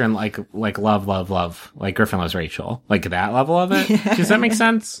brother, sister, and like love. Like Griffin loves Rachel. Like, that level of it. Does that make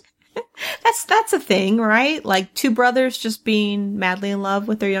sense? That's a thing, right? Like, two brothers just being madly in love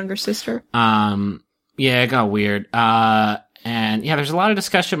with their younger sister. Yeah, it got weird. And yeah, there's a lot of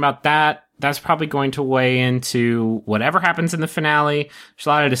discussion about that. That's probably going to weigh into whatever happens in the finale. There's a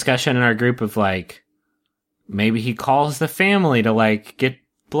lot of discussion in our group of, like, maybe he calls the family to, like, get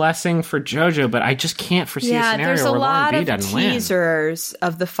blessing for JoJo, but I just can't foresee a scenario where Lauren B doesn't win. There's a lot of teasers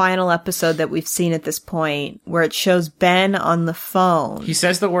of the final episode that we've seen at this point where it shows Ben on the phone. He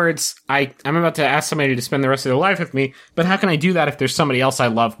says the words, I'm about to ask somebody to spend the rest of their life with me, but how can I do that if there's somebody else I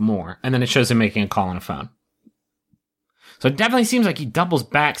love more? And then it shows him making a call on a phone. So it definitely seems like he doubles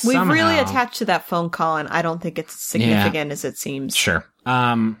back somehow. We've really attached to that phone call, and I don't think it's as significant as it seems. Sure.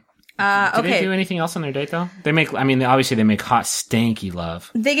 Did they do anything else on their date, though? Obviously they make hot, stanky love.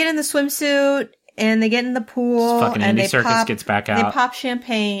 They get in the swimsuit, and they get in the pool, Fucking and Andy they Serkis pop, gets back out. They pop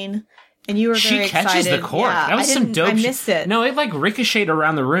champagne, And you were She very catches excited. the cork. Yeah, That was some dope I shit. missed it. No, it like ricocheted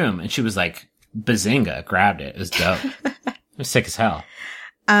around the room, and she was like, "Bazinga!" Grabbed it. It was dope. It was sick as hell.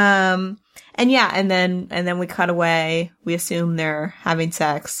 And then we cut away. We assume they're having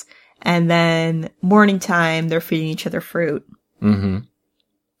sex. And then morning time, they're feeding each other fruit. Mm-hmm.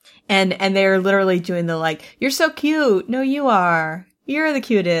 And they're literally doing the like, you're so cute. No, you are. You're the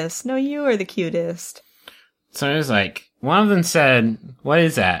cutest. No, you are the cutest. So it was like, one of them said, "What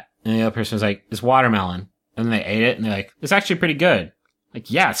is that?" And the other person was like, "It's watermelon." And then they ate it, and they're like, "It's actually pretty good." Like,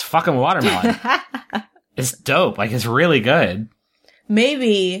 yeah, it's fucking watermelon. It's dope. Like, it's really good.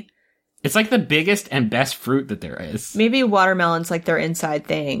 Maybe It's like the biggest and best fruit that there is. watermelon's like their inside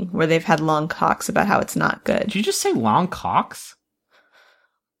thing where they've had long talks about how it's not good. Did you just say long cocks?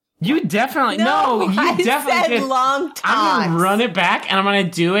 You definitely you I definitely said did. long talks. I'm gonna run it back and I'm gonna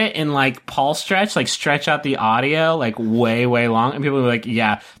do it in like Paul stretch, like stretch out the audio like way, way long, and people will be like,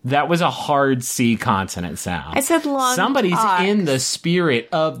 "Yeah, that was a hard C consonant sound." I said long Somebody's talks. in the spirit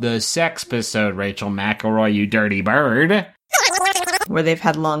of the sex episode, Rachel McElroy, you dirty bird. Where they've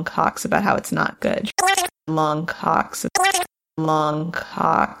had long talks about how it's not good. Long talks. Long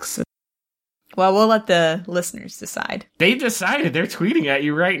talks. Well, we'll let the listeners decide. They decided. They're tweeting at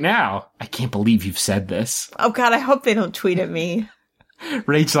you right now. I can't believe you've said this. Oh God, I hope they don't tweet at me.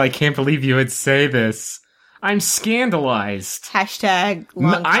 Rachel, I can't believe you would say this. I'm scandalized. Hashtag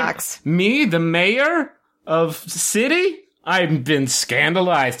long talks. Me, the mayor of city? I've been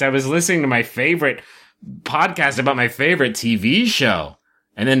scandalized. I was listening to my favorite podcast about my favorite TV show.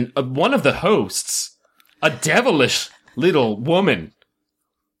 And then one of the hosts, a devilish little woman,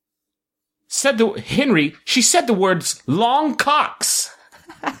 said she said the words long cocks.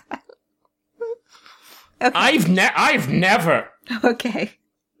 Okay. I've never. Okay.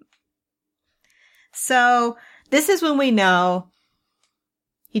 So, this is when we know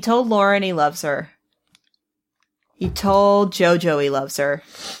he told Lauren he loves her. He told JoJo he loves her.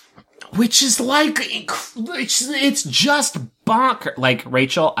 Which is like, it's just bonker. Like,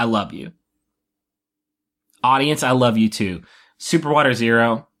 Rachel, I love you. Audience, I love you too. Superwater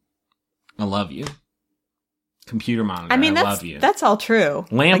Zero, I love you. Computer Monitor, I mean, love you. that's all true.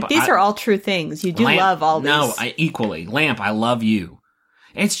 Lamp, like, these are all true things. You do Lamp, love all these. No, equally. Lamp, I love you.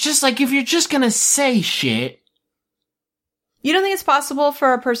 It's just like, if you're just gonna say shit. You don't think it's possible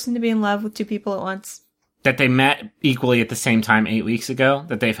for a person to be in love with two people at once? That they met equally at the same time 8 weeks ago?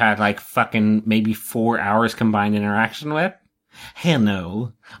 That they've had like fucking maybe 4 hours combined interaction with? Hell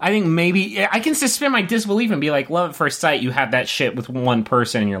no. I think maybe, I can suspend my disbelief and be like, love at first sight, you have that shit with one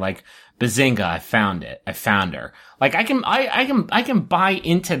person and you're like, bazinga, I found it. I found her. Like, I can buy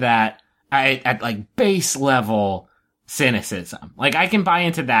into that at like base level cynicism. Like, I can buy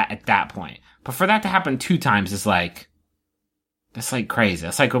into that at that point. But for that to happen 2 times is like, that's like crazy.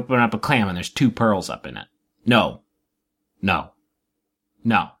 That's like opening up a clam and there's 2 pearls up in it. No.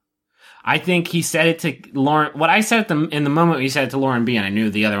 I think he said it to Lauren. What I said in the moment he said it to Lauren B, and I knew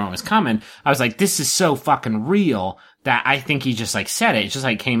the other one was coming, I was like, this is so fucking real that I think he just like said it. It just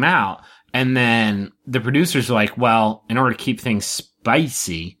like came out. And then the producers were like, well, in order to keep things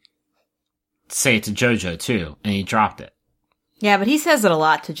spicy, say it to JoJo too. And he dropped it. Yeah, but he says it a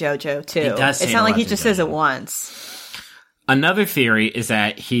lot to JoJo too. He does say it's it not a like lot he to just says it JoJo. once. Another theory is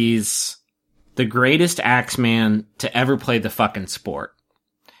that he's the greatest Axeman to ever play the fucking sport.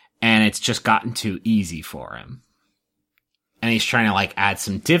 And it's just gotten too easy for him. And he's trying to like add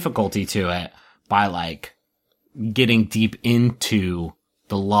some difficulty to it by like getting deep into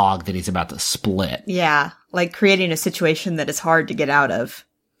the log that he's about to split. Yeah, like creating a situation that is hard to get out of.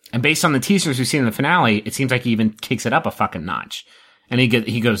 And based on the teasers we've seen in the finale, it seems like he even kicks it up a fucking notch. And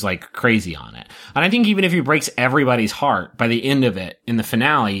he goes like crazy on it. And I think even if he breaks everybody's heart by the end of it in the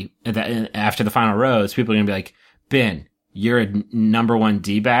finale, after the final rose, people are going to be like, Ben, you're a number 1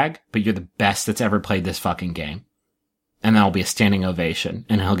 D-bag, but you're the best that's ever played this fucking game. And that'll be a standing ovation.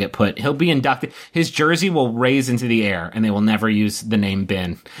 And he'll be inducted. His jersey will raise into the air and they will never use the name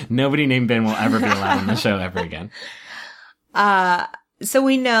Ben. Nobody named Ben will ever be allowed on the show ever again. So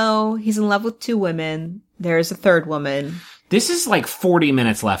we know he's in love with 2 women. There's a 3rd woman. This is like 40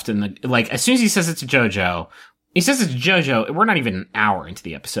 minutes left in the, like, as soon as he says it to JoJo, we're not even an hour into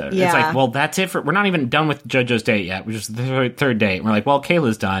the episode. Yeah. It's like, well, that's it we're not even done with JoJo's date yet, which is the third date. And we're like, well,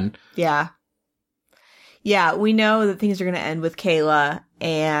 Kayla's done. Yeah. Yeah, we know that things are going to end with Kayla,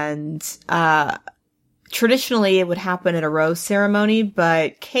 and traditionally it would happen at a rose ceremony,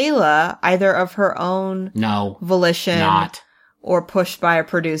 but Kayla, either of her own No. volition Not. or pushed by a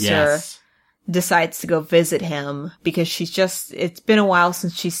producer, Yes. decides to go visit him because it's been a while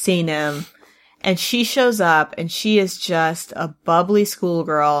since she's seen him. And she shows up and she is just a bubbly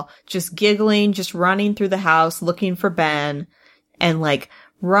schoolgirl, just giggling, just running through the house looking for Ben and like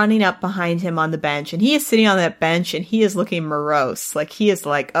running up behind him on the bench. And he is sitting on that bench and he is looking morose. Like he is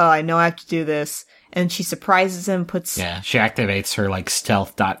like, oh, I know I have to do this. And she surprises him, she activates her like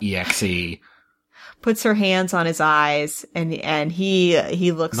stealth.exe. Puts her hands on his eyes and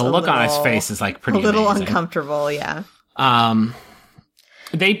he looks the look on his face is like pretty a little amazing. Uncomfortable. Yeah.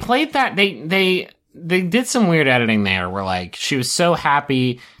 They played that. They did some weird editing there where like she was so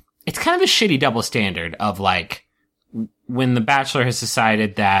happy. It's kind of a shitty double standard of like when the Bachelor has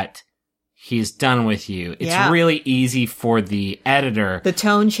decided that he's done with you. It's really easy for the editor. The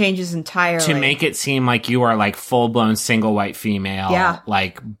tone changes entirely to make it seem like you are like full blown single white female,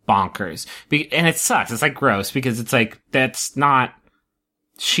 like bonkers. And it sucks. It's like gross because it's like that's not.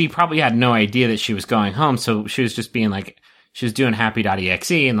 She probably had no idea that she was going home, so she was just being like. She was doing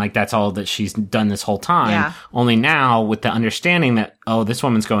happy.exe and like that's all that she's done this whole time. Yeah. Only now with the understanding that, oh, this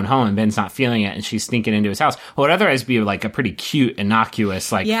woman's going home and Ben's not feeling it and she's sneaking into his house. What would otherwise be like a pretty cute,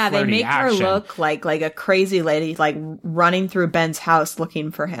 innocuous, like they make action. her look like a crazy lady, like running through Ben's house looking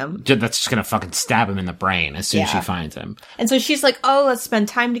for him. That's just gonna fucking stab him in the brain as soon as she finds him. And so she's like, oh, let's spend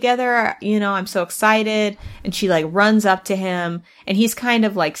time together. You know, I'm so excited. And she like runs up to him and he's kind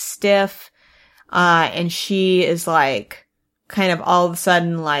of like stiff. And she is like, kind of all of a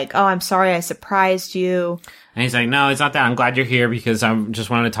sudden like, oh, I'm sorry I surprised you. And he's like, no, it's not that. I'm glad you're here because I just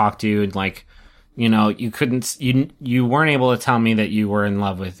wanted to talk to you. And like, you know, you weren't able to tell me that you were in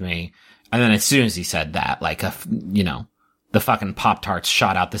love with me. And then as soon as he said that, like, the fucking Pop-Tarts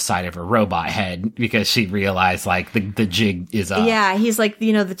shot out the side of her robot head because she realized like the jig is up. Yeah. He's like,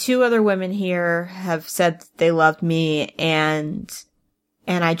 you know, the two other women here have said they loved me and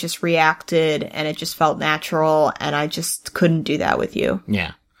I just reacted and it just felt natural and I just couldn't do that with you.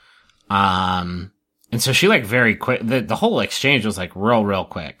 Yeah. And so she like very quick, the whole exchange was like real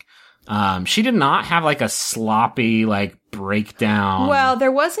quick. She did not have like a sloppy like breakdown. Well,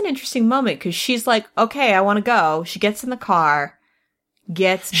 there was an interesting moment because she's like, okay, I want to go. She gets in the car,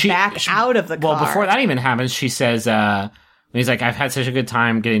 gets back out of the car. Well, before that even happens, she says, he's like, I've had such a good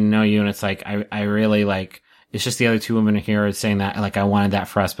time getting to know you. And it's like, I really like, it's just the other two women here are saying that, like, I wanted that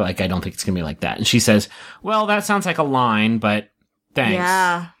for us, but, like, I don't think it's gonna be like that. And she says, well, that sounds like a line, but thanks.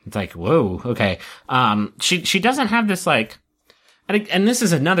 Yeah. It's like, whoa, okay. She doesn't have this, like, and this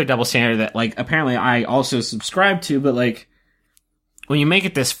is another double standard that, like, apparently I also subscribe to, but, like, when you make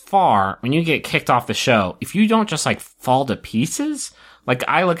it this far, when you get kicked off the show, if you don't just, like, fall to pieces, like,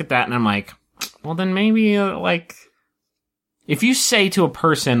 I look at that and I'm like, well, then maybe, like, if you say to a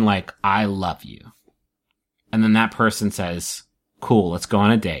person, like, I love you, and then that person says, cool, let's go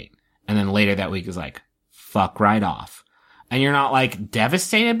on a date. And then later that week is like, fuck right off. And you're not like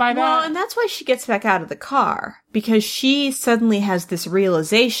devastated by that? Well, and that's why she gets back out of the car. Because she suddenly has this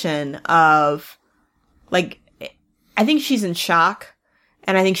realization of, like, I think she's in shock.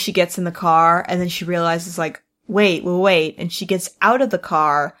 And I think she gets in the car and then she realizes like, wait. And she gets out of the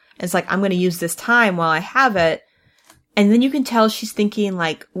car and it's like, I'm going to use this time while I have it. And then you can tell she's thinking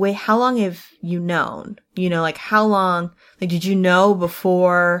like, wait, how long have you known? You know, like how long, like did you know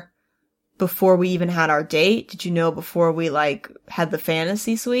before we even had our date? Did you know before we like had the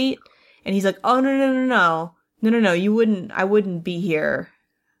fantasy suite? And he's like, oh, no, I wouldn't be here.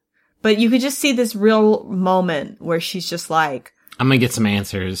 But you could just see this real moment where she's just like, I'm gonna get some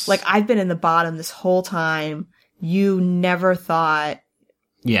answers. Like I've been in the bottom this whole time. You never thought,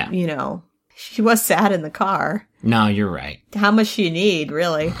 you know, she was sad in the car. No, you're right. How much do you need,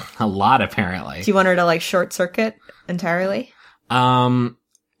 really? A lot, apparently. Do you want her to, like, short circuit entirely?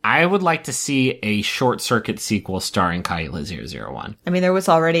 I would like to see a Short Circuit sequel starring Kyla 001. I mean, there was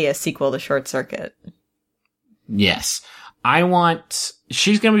already a sequel to Short Circuit. Yes.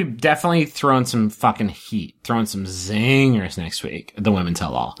 She's gonna be definitely throwing some fucking heat, throwing some zingers next week at the Women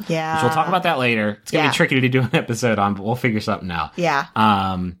Tell All. Yeah. Which we'll talk about that later. It's gonna be tricky to do an episode on, but we'll figure something out. Yeah.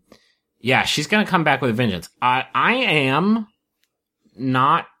 Yeah, she's gonna come back with a vengeance. I am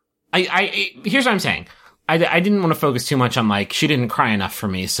not, here's what I'm saying. I didn't want to focus too much on like, she didn't cry enough for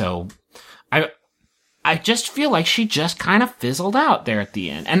me, so I just feel like she just kind of fizzled out there at the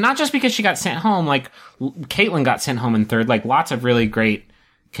end. And not just because she got sent home, like, Caitlyn got sent home in third, like, lots of really great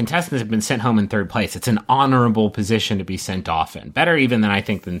contestants have been sent home in third place. It's an honorable position to be sent off in. Better even than I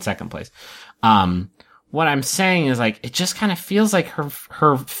think than second place. What I'm saying is, like, it just kind of feels like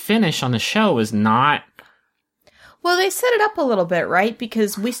her finish on the show is not... Well, they set it up a little bit, right?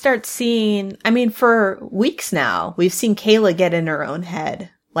 Because we start seeing... I mean, for weeks now, we've seen Kayla get in her own head.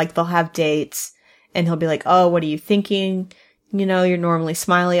 Like, they'll have dates, and he'll be like, oh, what are you thinking? you know, you're normally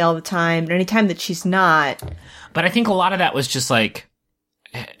smiley all the time. But anytime that she's not, But I think a lot of that was just like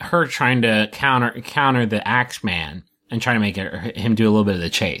her trying to counter the Axeman and trying to make him do a little bit of the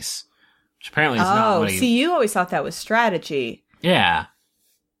chase. Which apparently is not what he... see, you always thought that was strategy. Yeah.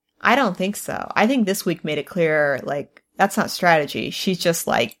 I don't think so. I think this week made it clear, like, that's not strategy. She's just,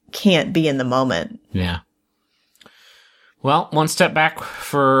 like, can't be in the moment. Yeah. Well, one step back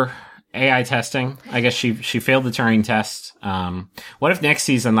for AI testing. I guess she failed the Turing test. What if next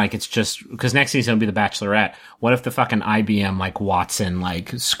season, like, it's just... Because next season will be The Bachelorette. What if the fucking IBM, like, Watson, like,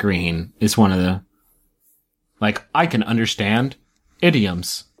 screen is one of the... Like, I can understand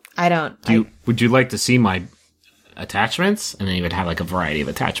idioms. I don't... Would you like to see my attachments? And then he would have, like, a variety of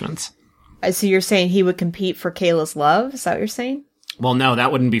attachments. So you're saying he would compete for Kayla's love? Is that what you're saying? Well, no,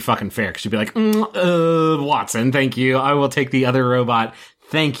 that wouldn't be fucking fair, because you'd be like, Watson, thank you. I will take the other robot.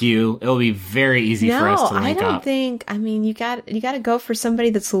 Thank you. It'll be very easy for us to link up. I don't think... I mean, you got to go for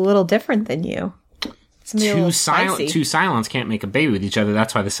somebody that's a little different than you. Somebody a little spicy. Two Cylons can't make a baby with each other.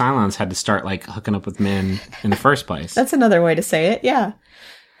 That's why the Cylons had to start, like, hooking up with men in the first place. That's another way to say it, yeah.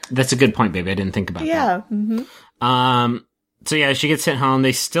 That's a good point, baby. I didn't think about that. Yeah. Mm-hmm. So yeah, she gets sent home.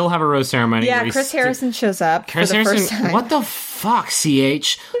 They still have a rose ceremony. Yeah, Chris Harrison shows up for the first time. What the fuck,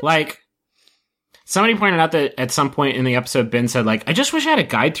 CH? Like, somebody pointed out that at some point in the episode, Ben said, like, I just wish I had a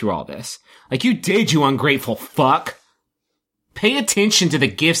guide through all this. Like, you did, you ungrateful fuck. Pay attention to the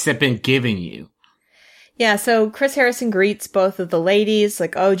gifts that have been given you. Yeah, so Chris Harrison greets both of the ladies,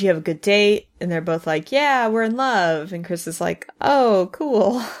 like, oh, did you have a good date? And they're both like, yeah, we're in love. And Chris is like, oh,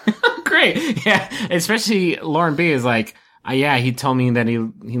 cool. Great. Yeah, especially Lauren B is like, yeah, he told me that he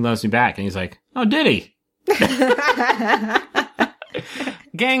loves me back. And he's like, oh, did he?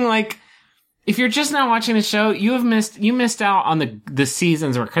 Gang, like, if you're just not watching the show, you missed out on the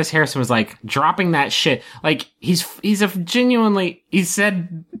seasons where Chris Harrison was like dropping that shit. Like, he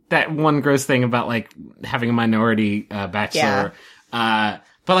said that one gross thing about like having a minority bachelor. Yeah.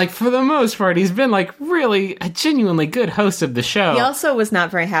 But like for the most part, he's been like really a genuinely good host of the show. He also was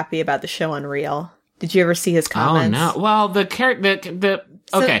not very happy about the show Unreal. Did you ever see his comments? Oh no. Well,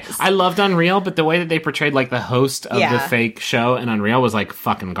 okay, I loved Unreal, but the way that they portrayed like the host of the fake show in Unreal was like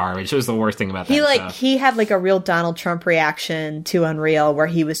fucking garbage. It was the worst thing about that show. He had like a real Donald Trump reaction to Unreal where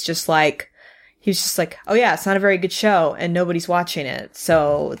he was just like, oh yeah, it's not a very good show and nobody's watching it.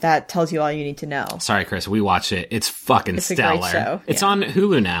 So that tells you all you need to know. Sorry, Chris, we watched it. It's fucking stellar. A great show. It's on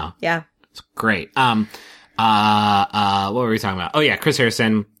Hulu now. Yeah. It's great. What were we talking about? Oh yeah, Chris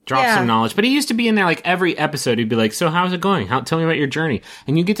Harrison dropped some knowledge, but he used to be in there like every episode. He'd be like, so how's it going? Tell me about your journey.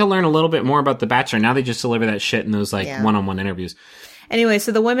 And you get to learn a little bit more about The Bachelor. Now they just deliver that shit in those like one-on-one interviews. Anyway,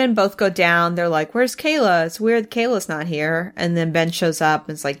 so the women both go down. They're like, where's Kayla? It's weird Kayla's not here. And then Ben shows up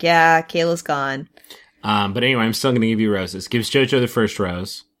and it's like, yeah, Kayla's gone. But anyway, I'm still going to give you roses. Gives JoJo the first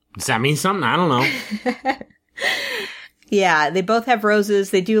rose. Does that mean something? I don't know. Yeah, they both have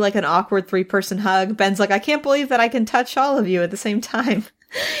roses. They do like an awkward 3-person hug. Ben's like, I can't believe that I can touch all of you at the same time.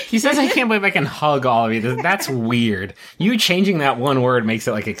 He says, I can't believe I can hug all of you. That's weird. You changing that one word makes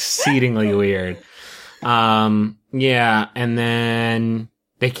it like exceedingly weird. Yeah, and then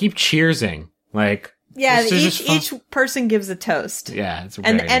they keep cheersing. Like, yeah, each person gives a toast. Yeah, it's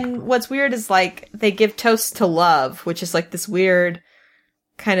very and what's weird is like they give toasts to love, which is like this weird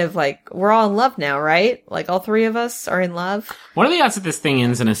kind of like we're all in love now, right? Like all three of us are in love. What are the odds that this thing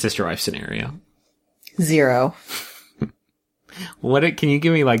ends in a sister wife scenario? 0. Can you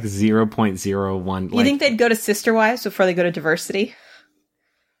give me like 0.01? You think they'd go to sister wives before they go to diversity?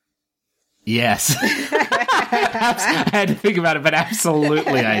 Yes. I had to think about it, but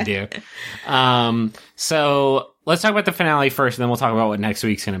absolutely I do. So let's talk about the finale first, and then we'll talk about what next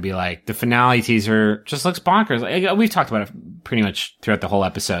week's going to be like. The finale teaser just looks bonkers. We've talked about it pretty much throughout the whole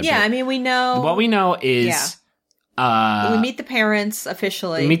episode. Yeah, I mean, we know... What we know is... we meet the parents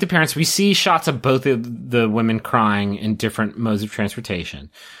officially. We see shots of both of the women crying in different modes of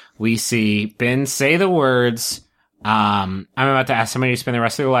transportation. We see Ben say the words... I'm about to ask somebody to spend the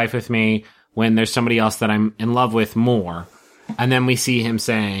rest of their life with me when there's somebody else that I'm in love with more. And then we see him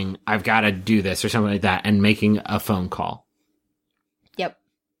saying, I've got to do this or something like that and making a phone call. Yep.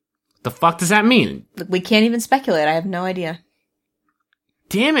 The fuck does that mean? We can't even speculate. I have no idea.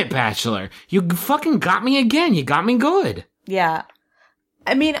 Damn it, Bachelor. You fucking got me again. You got me good. Yeah.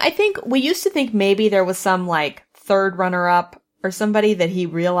 I mean, I think we used to think maybe there was some like third runner-up or somebody that he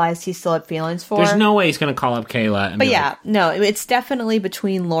realized he still had feelings for. There's no way he's going to call up Kayla. But yeah, like, no, it's definitely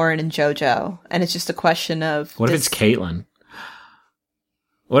between Lauren and JoJo. And it's just a question of... What if it's Caitlyn?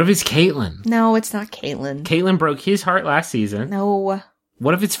 What if it's Caitlyn? No, it's not Caitlyn. Caitlyn broke his heart last season. No.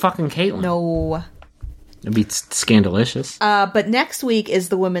 What if it's fucking Caitlyn? No. It'd be scandalicious. But next week is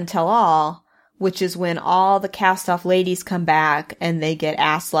the Women Tell All, which is when all the cast-off ladies come back and they get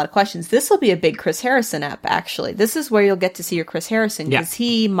asked a lot of questions. This will be a big Chris Harrison ep, actually. This is where you'll get to see your Chris Harrison, because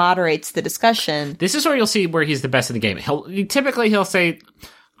he moderates the discussion. This is where you'll see where he's the best of the game. He'll say,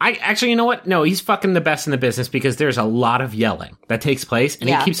 you know what? No, he's fucking the best in the business, because there's a lot of yelling that takes place, and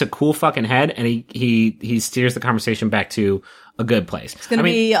he keeps a cool fucking head, and he steers the conversation back to a good place. It's going to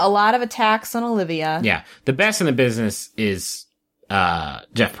be a lot of attacks on Olivia. Yeah. The best in the business is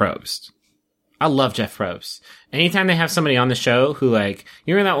Jeff Probst. I love Jeff Probst. Anytime they have somebody on the show who, like,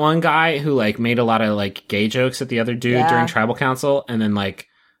 you remember that one guy who, like, made a lot of, like, gay jokes at the other dude during Tribal Council, and then, like,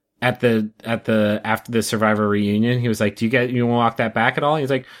 after the Survivor reunion, he was like, you want to walk that back at all?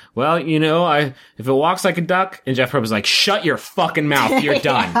 He's like, well, if it walks like a duck, and Jeff Probst was like, shut your fucking mouth, you're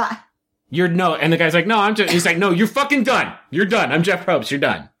done. And the guy's like, no, he's like, no, you're fucking done. You're done. I'm Jeff Probst, you're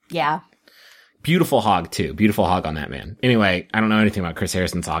done. Yeah. Beautiful hog, too. Beautiful hog on that man. Anyway, I don't know anything about Chris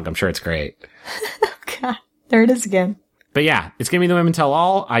Harrison's hog. I'm sure it's great. God, there it is again. But yeah, it's going to be the Women Tell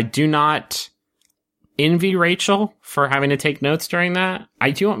All. I do not envy Rachel for having to take notes during that.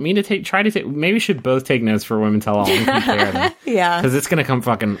 I do want me to try to take, maybe we should both take notes for Women Tell All and compare them. Yeah. Because it's going to come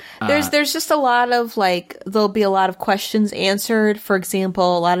fucking... There's just a lot of, like, there'll be a lot of questions answered. For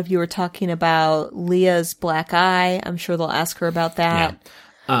example, a lot of you were talking about Leah's black eye. I'm sure they'll ask her about that. Yeah.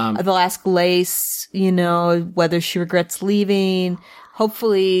 They'll ask Lace, whether she regrets leaving.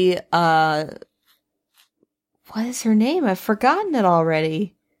 Hopefully, what is her name? I've forgotten it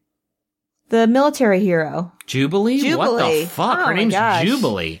already. The military hero. Jubilee? What the fuck? Oh, her name's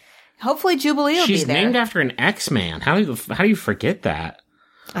Jubilee. Hopefully Jubilee will be there. She's named after an X-Man. How do you forget that?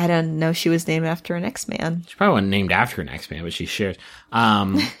 I didn't know she was named after an X-Man. She probably wasn't named after an X-Man, but she shares.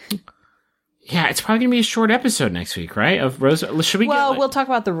 Yeah, it's probably going to be a short episode next week, right? Of Rose. Should we we'll talk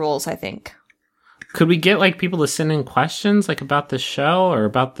about the rules, I think. Could we get, like, people to send in questions, like, about the show or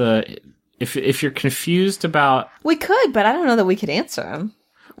about if you're confused about... We could, but I don't know that we could answer them.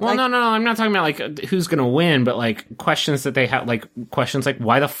 Well, no, I'm not talking about, like, who's going to win, but, like, questions that they have, like, questions like,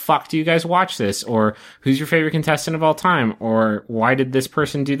 why the fuck do you guys watch this? Or, who's your favorite contestant of all time? Or, why did this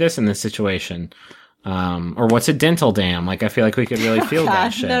person do this in this situation? Or, what's a dental dam? Like, I feel like we could really feel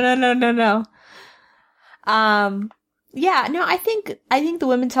that shit. No. Yeah, no, I think the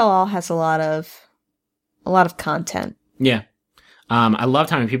Women Tell All has a lot of content. Yeah. I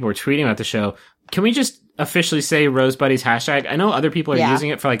loved how many people were tweeting about the show. Can we just officially say Rose Buddies hashtag? I know other people are using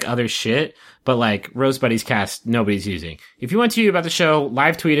it for, like, other shit, but, like, Rose Buddies cast, nobody's using. If you want to tweet about the show,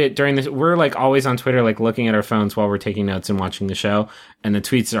 live tweet it during this. We're, like, always on Twitter, like, looking at our phones while we're taking notes and watching the show, and the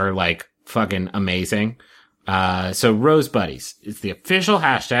tweets are, like, fucking amazing. So Rose Buddies. It's the official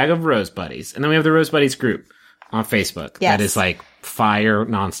hashtag of Rose Buddies. And then we have the Rose Buddies group on Facebook. Yes. That is, like, fire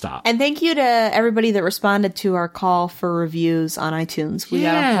nonstop. And thank you to everybody that responded to our call for reviews on iTunes. We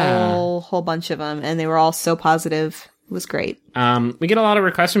got a whole bunch of them, and they were all so positive. It was great. We get a lot of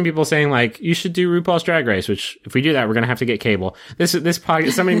requests from people saying, like, you should do RuPaul's Drag Race, which, if we do that, we're going to have to get cable. This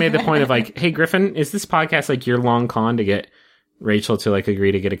podcast, somebody made the point of, like, hey, Griffin, is this podcast, like, your long con to get Rachel to, like,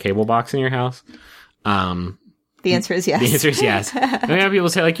 agree to get a cable box in your house? The answer is yes. The answer is yes. And we have people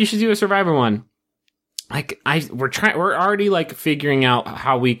say, like, you should do a Survivor one. Like, we're already, like, figuring out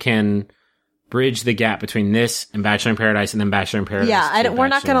how we can bridge the gap between this and Bachelor in Paradise and then Bachelor in Paradise. Yeah, we're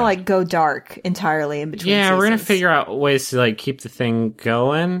not going to, like, go dark entirely in between seasons. We're going to figure out ways to, like, keep the thing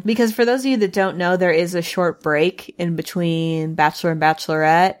going. Because for those of you that don't know, there is a short break in between Bachelor and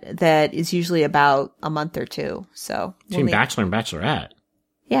Bachelorette that is usually about a month or two. So between Bachelor and Bachelorette?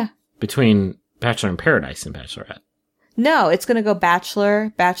 Yeah. Between Bachelor in Paradise and Bachelorette? No, it's going to go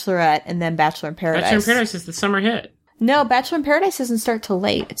Bachelor, Bachelorette, and then Bachelor in Paradise. Bachelor in Paradise is the summer hit. No, Bachelor in Paradise doesn't start till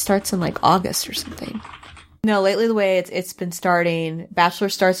late. It starts in, like, August or something. No, lately the way it's been starting, Bachelor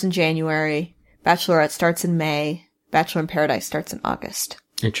starts in January, Bachelorette starts in May, Bachelor in Paradise starts in August.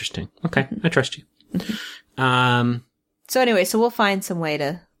 Interesting. Okay, I trust you. So anyway, we'll find some way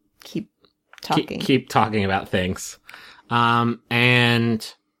to keep talking. Keep talking about things.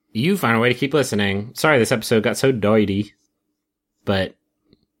 And you find a way to keep listening. Sorry this episode got so doity, but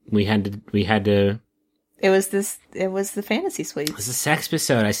we had to. It was the fantasy suite. It's a sex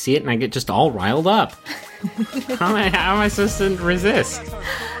episode. I see it and I get just all riled up. How am I supposed to resist?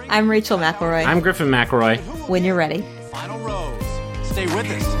 I'm Rachel McElroy. I'm Griffin McElroy. When you're ready. Final Rose. Stay with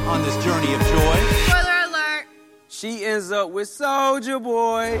us on this journey of joy. Spoiler alert! She ends up with Soulja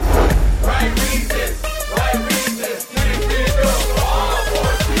Boy. Right reasons, right reasons. Can't get up for all 4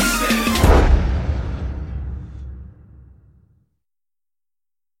 seasons.